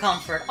close for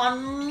comfort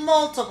on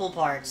multiple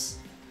parts.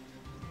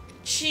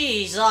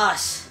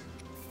 Jesus.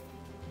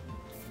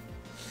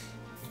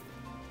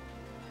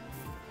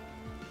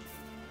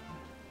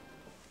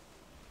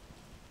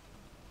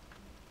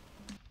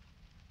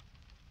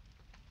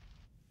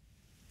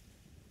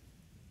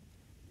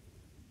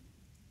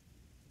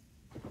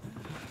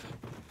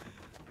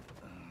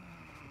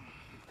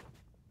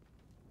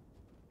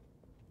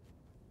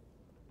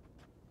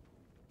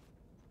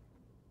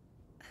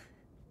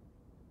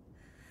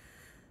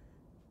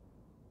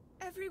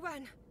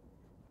 Everyone,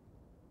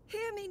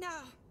 hear me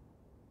now.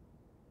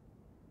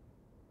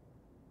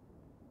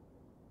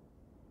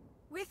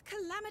 With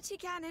Calamity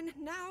Ganon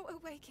now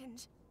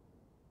awakened,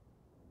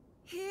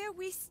 here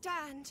we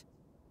stand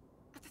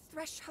at the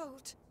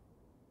threshold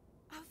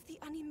of the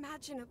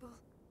unimaginable.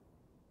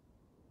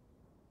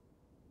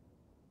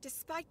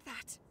 Despite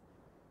that,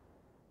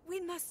 we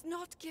must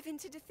not give in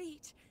to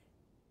defeat.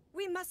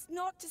 We must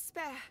not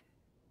despair.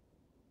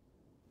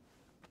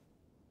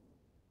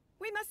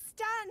 We must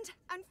stand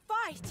and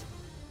fight!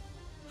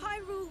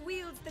 Hyrule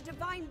wields the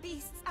divine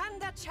beasts and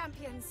their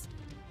champions.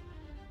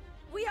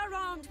 We are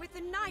armed with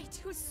the knight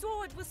whose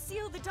sword will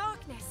seal the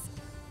darkness.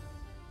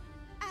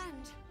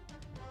 And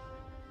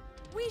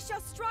we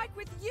shall strike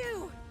with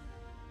you!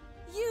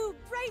 You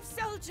brave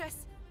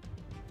soldiers!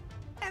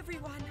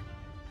 Everyone,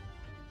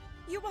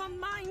 you are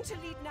mine to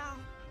lead now.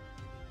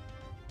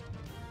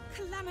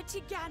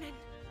 Calamity Ganon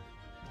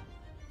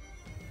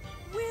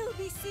will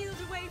be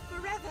sealed away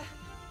forever.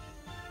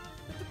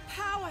 With the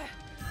power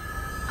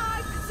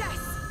I possess.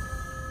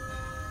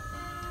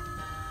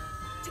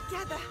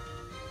 Together,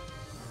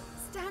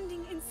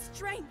 standing in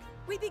strength,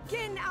 we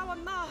begin our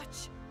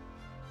march.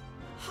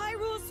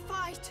 Hyrule's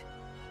fight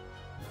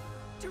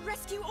to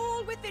rescue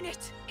all within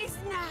it is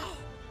now.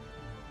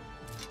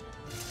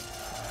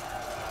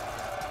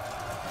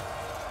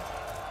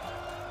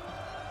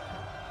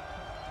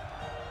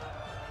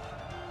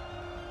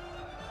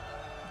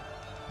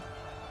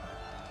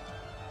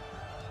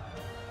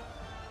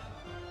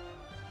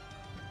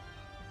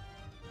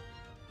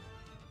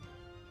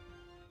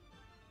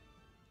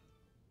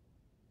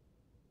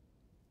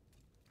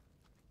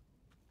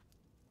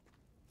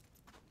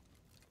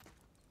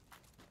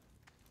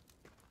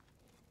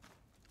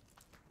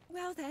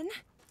 Well then,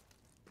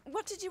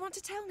 what did you want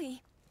to tell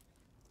me?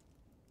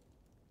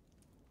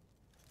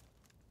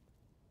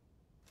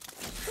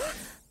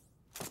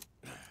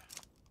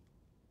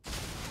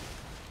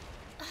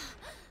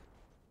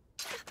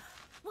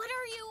 What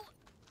are you?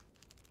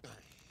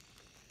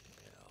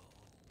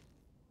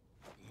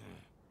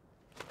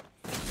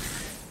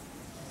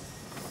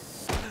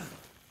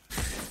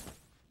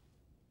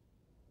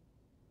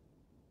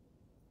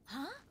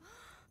 Huh?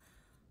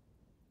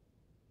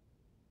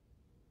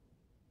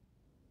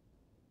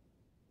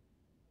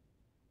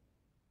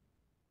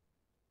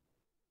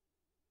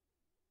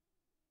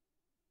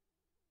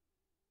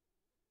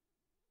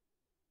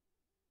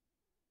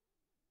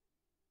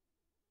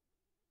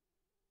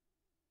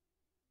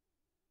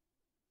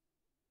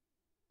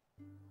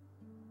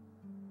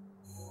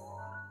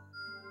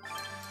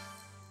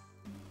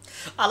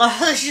 I love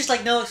how there's just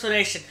like no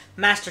explanation.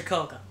 Master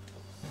Koga.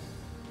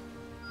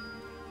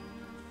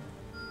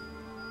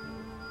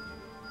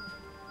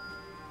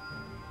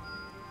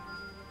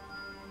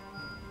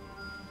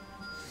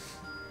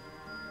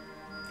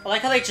 I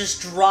like how they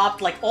just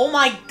dropped like, oh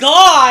my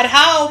god,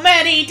 how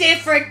many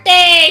different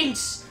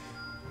things!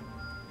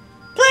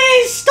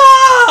 Please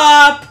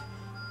stop!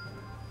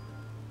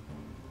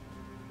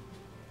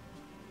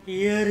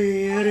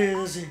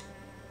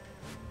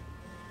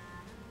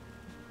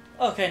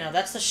 Okay, now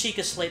that's the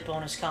Sheikah Slate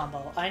bonus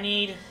combo. I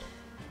need...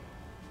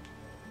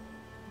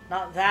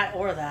 not that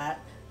or that.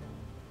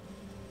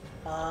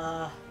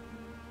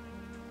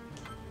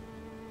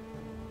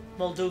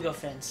 Molduga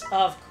fins.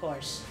 Of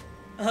course.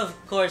 Of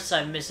course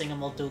I'm missing a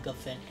Molduga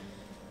fin.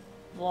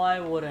 Why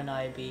wouldn't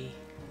I be?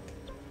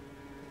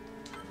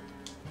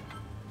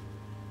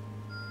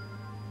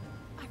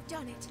 I've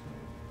done it.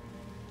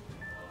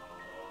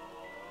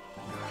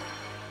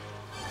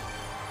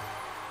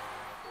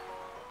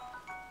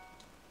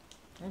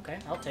 Okay,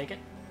 I'll take it.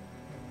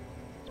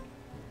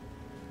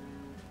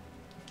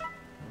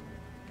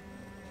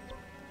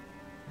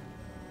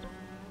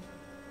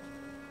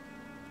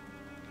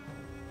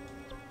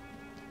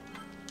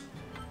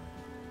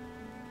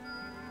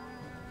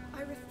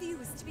 I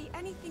refuse to be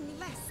anything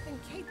less than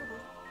capable.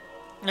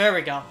 There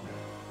we go.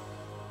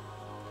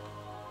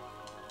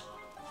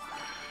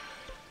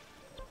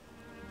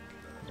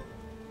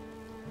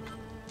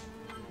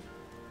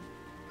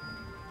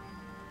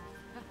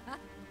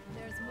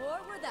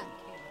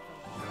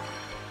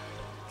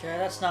 Okay,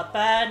 that's not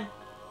bad.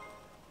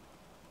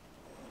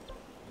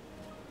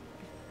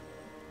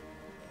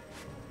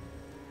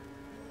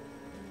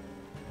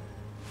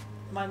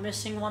 Am I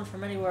missing one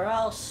from anywhere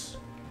else?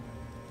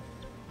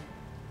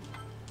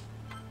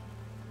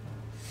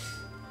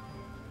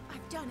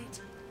 I've done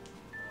it.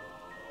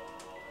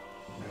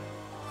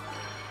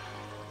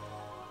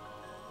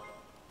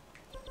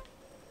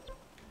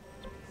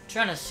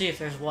 Trying to see if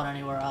there's one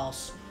anywhere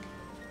else.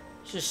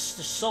 It's just,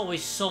 there's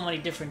always so many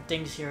different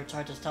things here, it's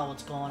hard to tell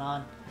what's going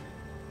on.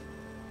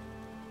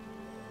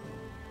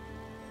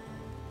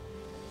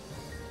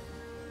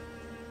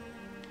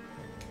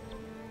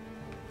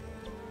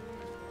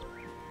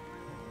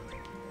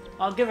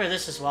 I'll give her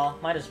this as well.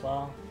 Might as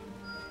well.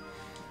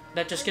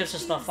 That just gives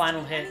us the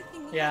final hit.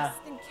 Yeah.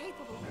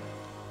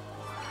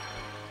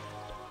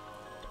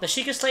 The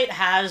Sheikah Slate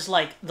has,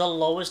 like, the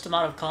lowest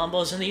amount of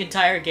combos in the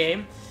entire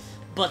game,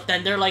 but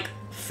then they're, like,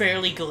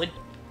 fairly good.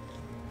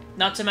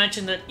 Not to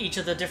mention that each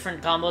of the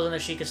different combos in the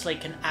Sheikah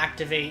Slate can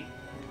activate,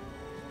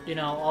 you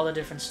know, all the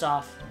different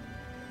stuff.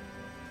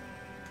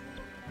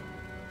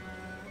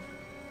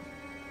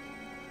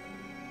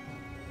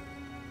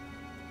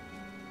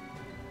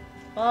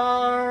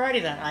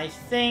 Alrighty then, I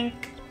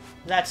think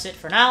that's it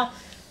for now.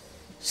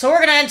 So we're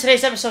gonna end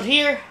today's episode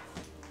here.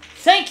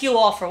 Thank you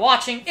all for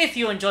watching. If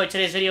you enjoyed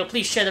today's video,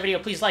 please share the video,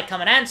 please like,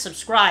 comment, and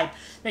subscribe.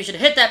 Make sure to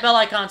hit that bell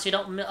icon so you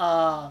don't,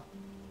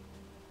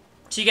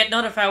 so you get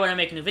notified when I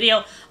make a new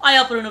video. I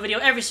upload a new video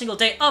every single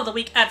day of the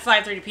week at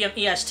 5:30 PM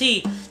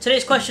EST.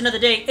 Today's question of the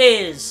day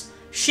is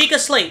Sheikah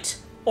Slate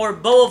or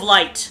Bow of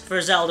Light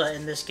for Zelda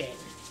in this game?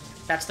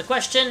 That's the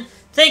question.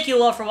 Thank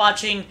you all for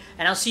watching,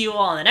 and I'll see you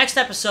all in the next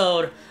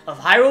episode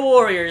of Hyrule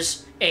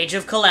Warriors: Age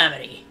of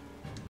Calamity.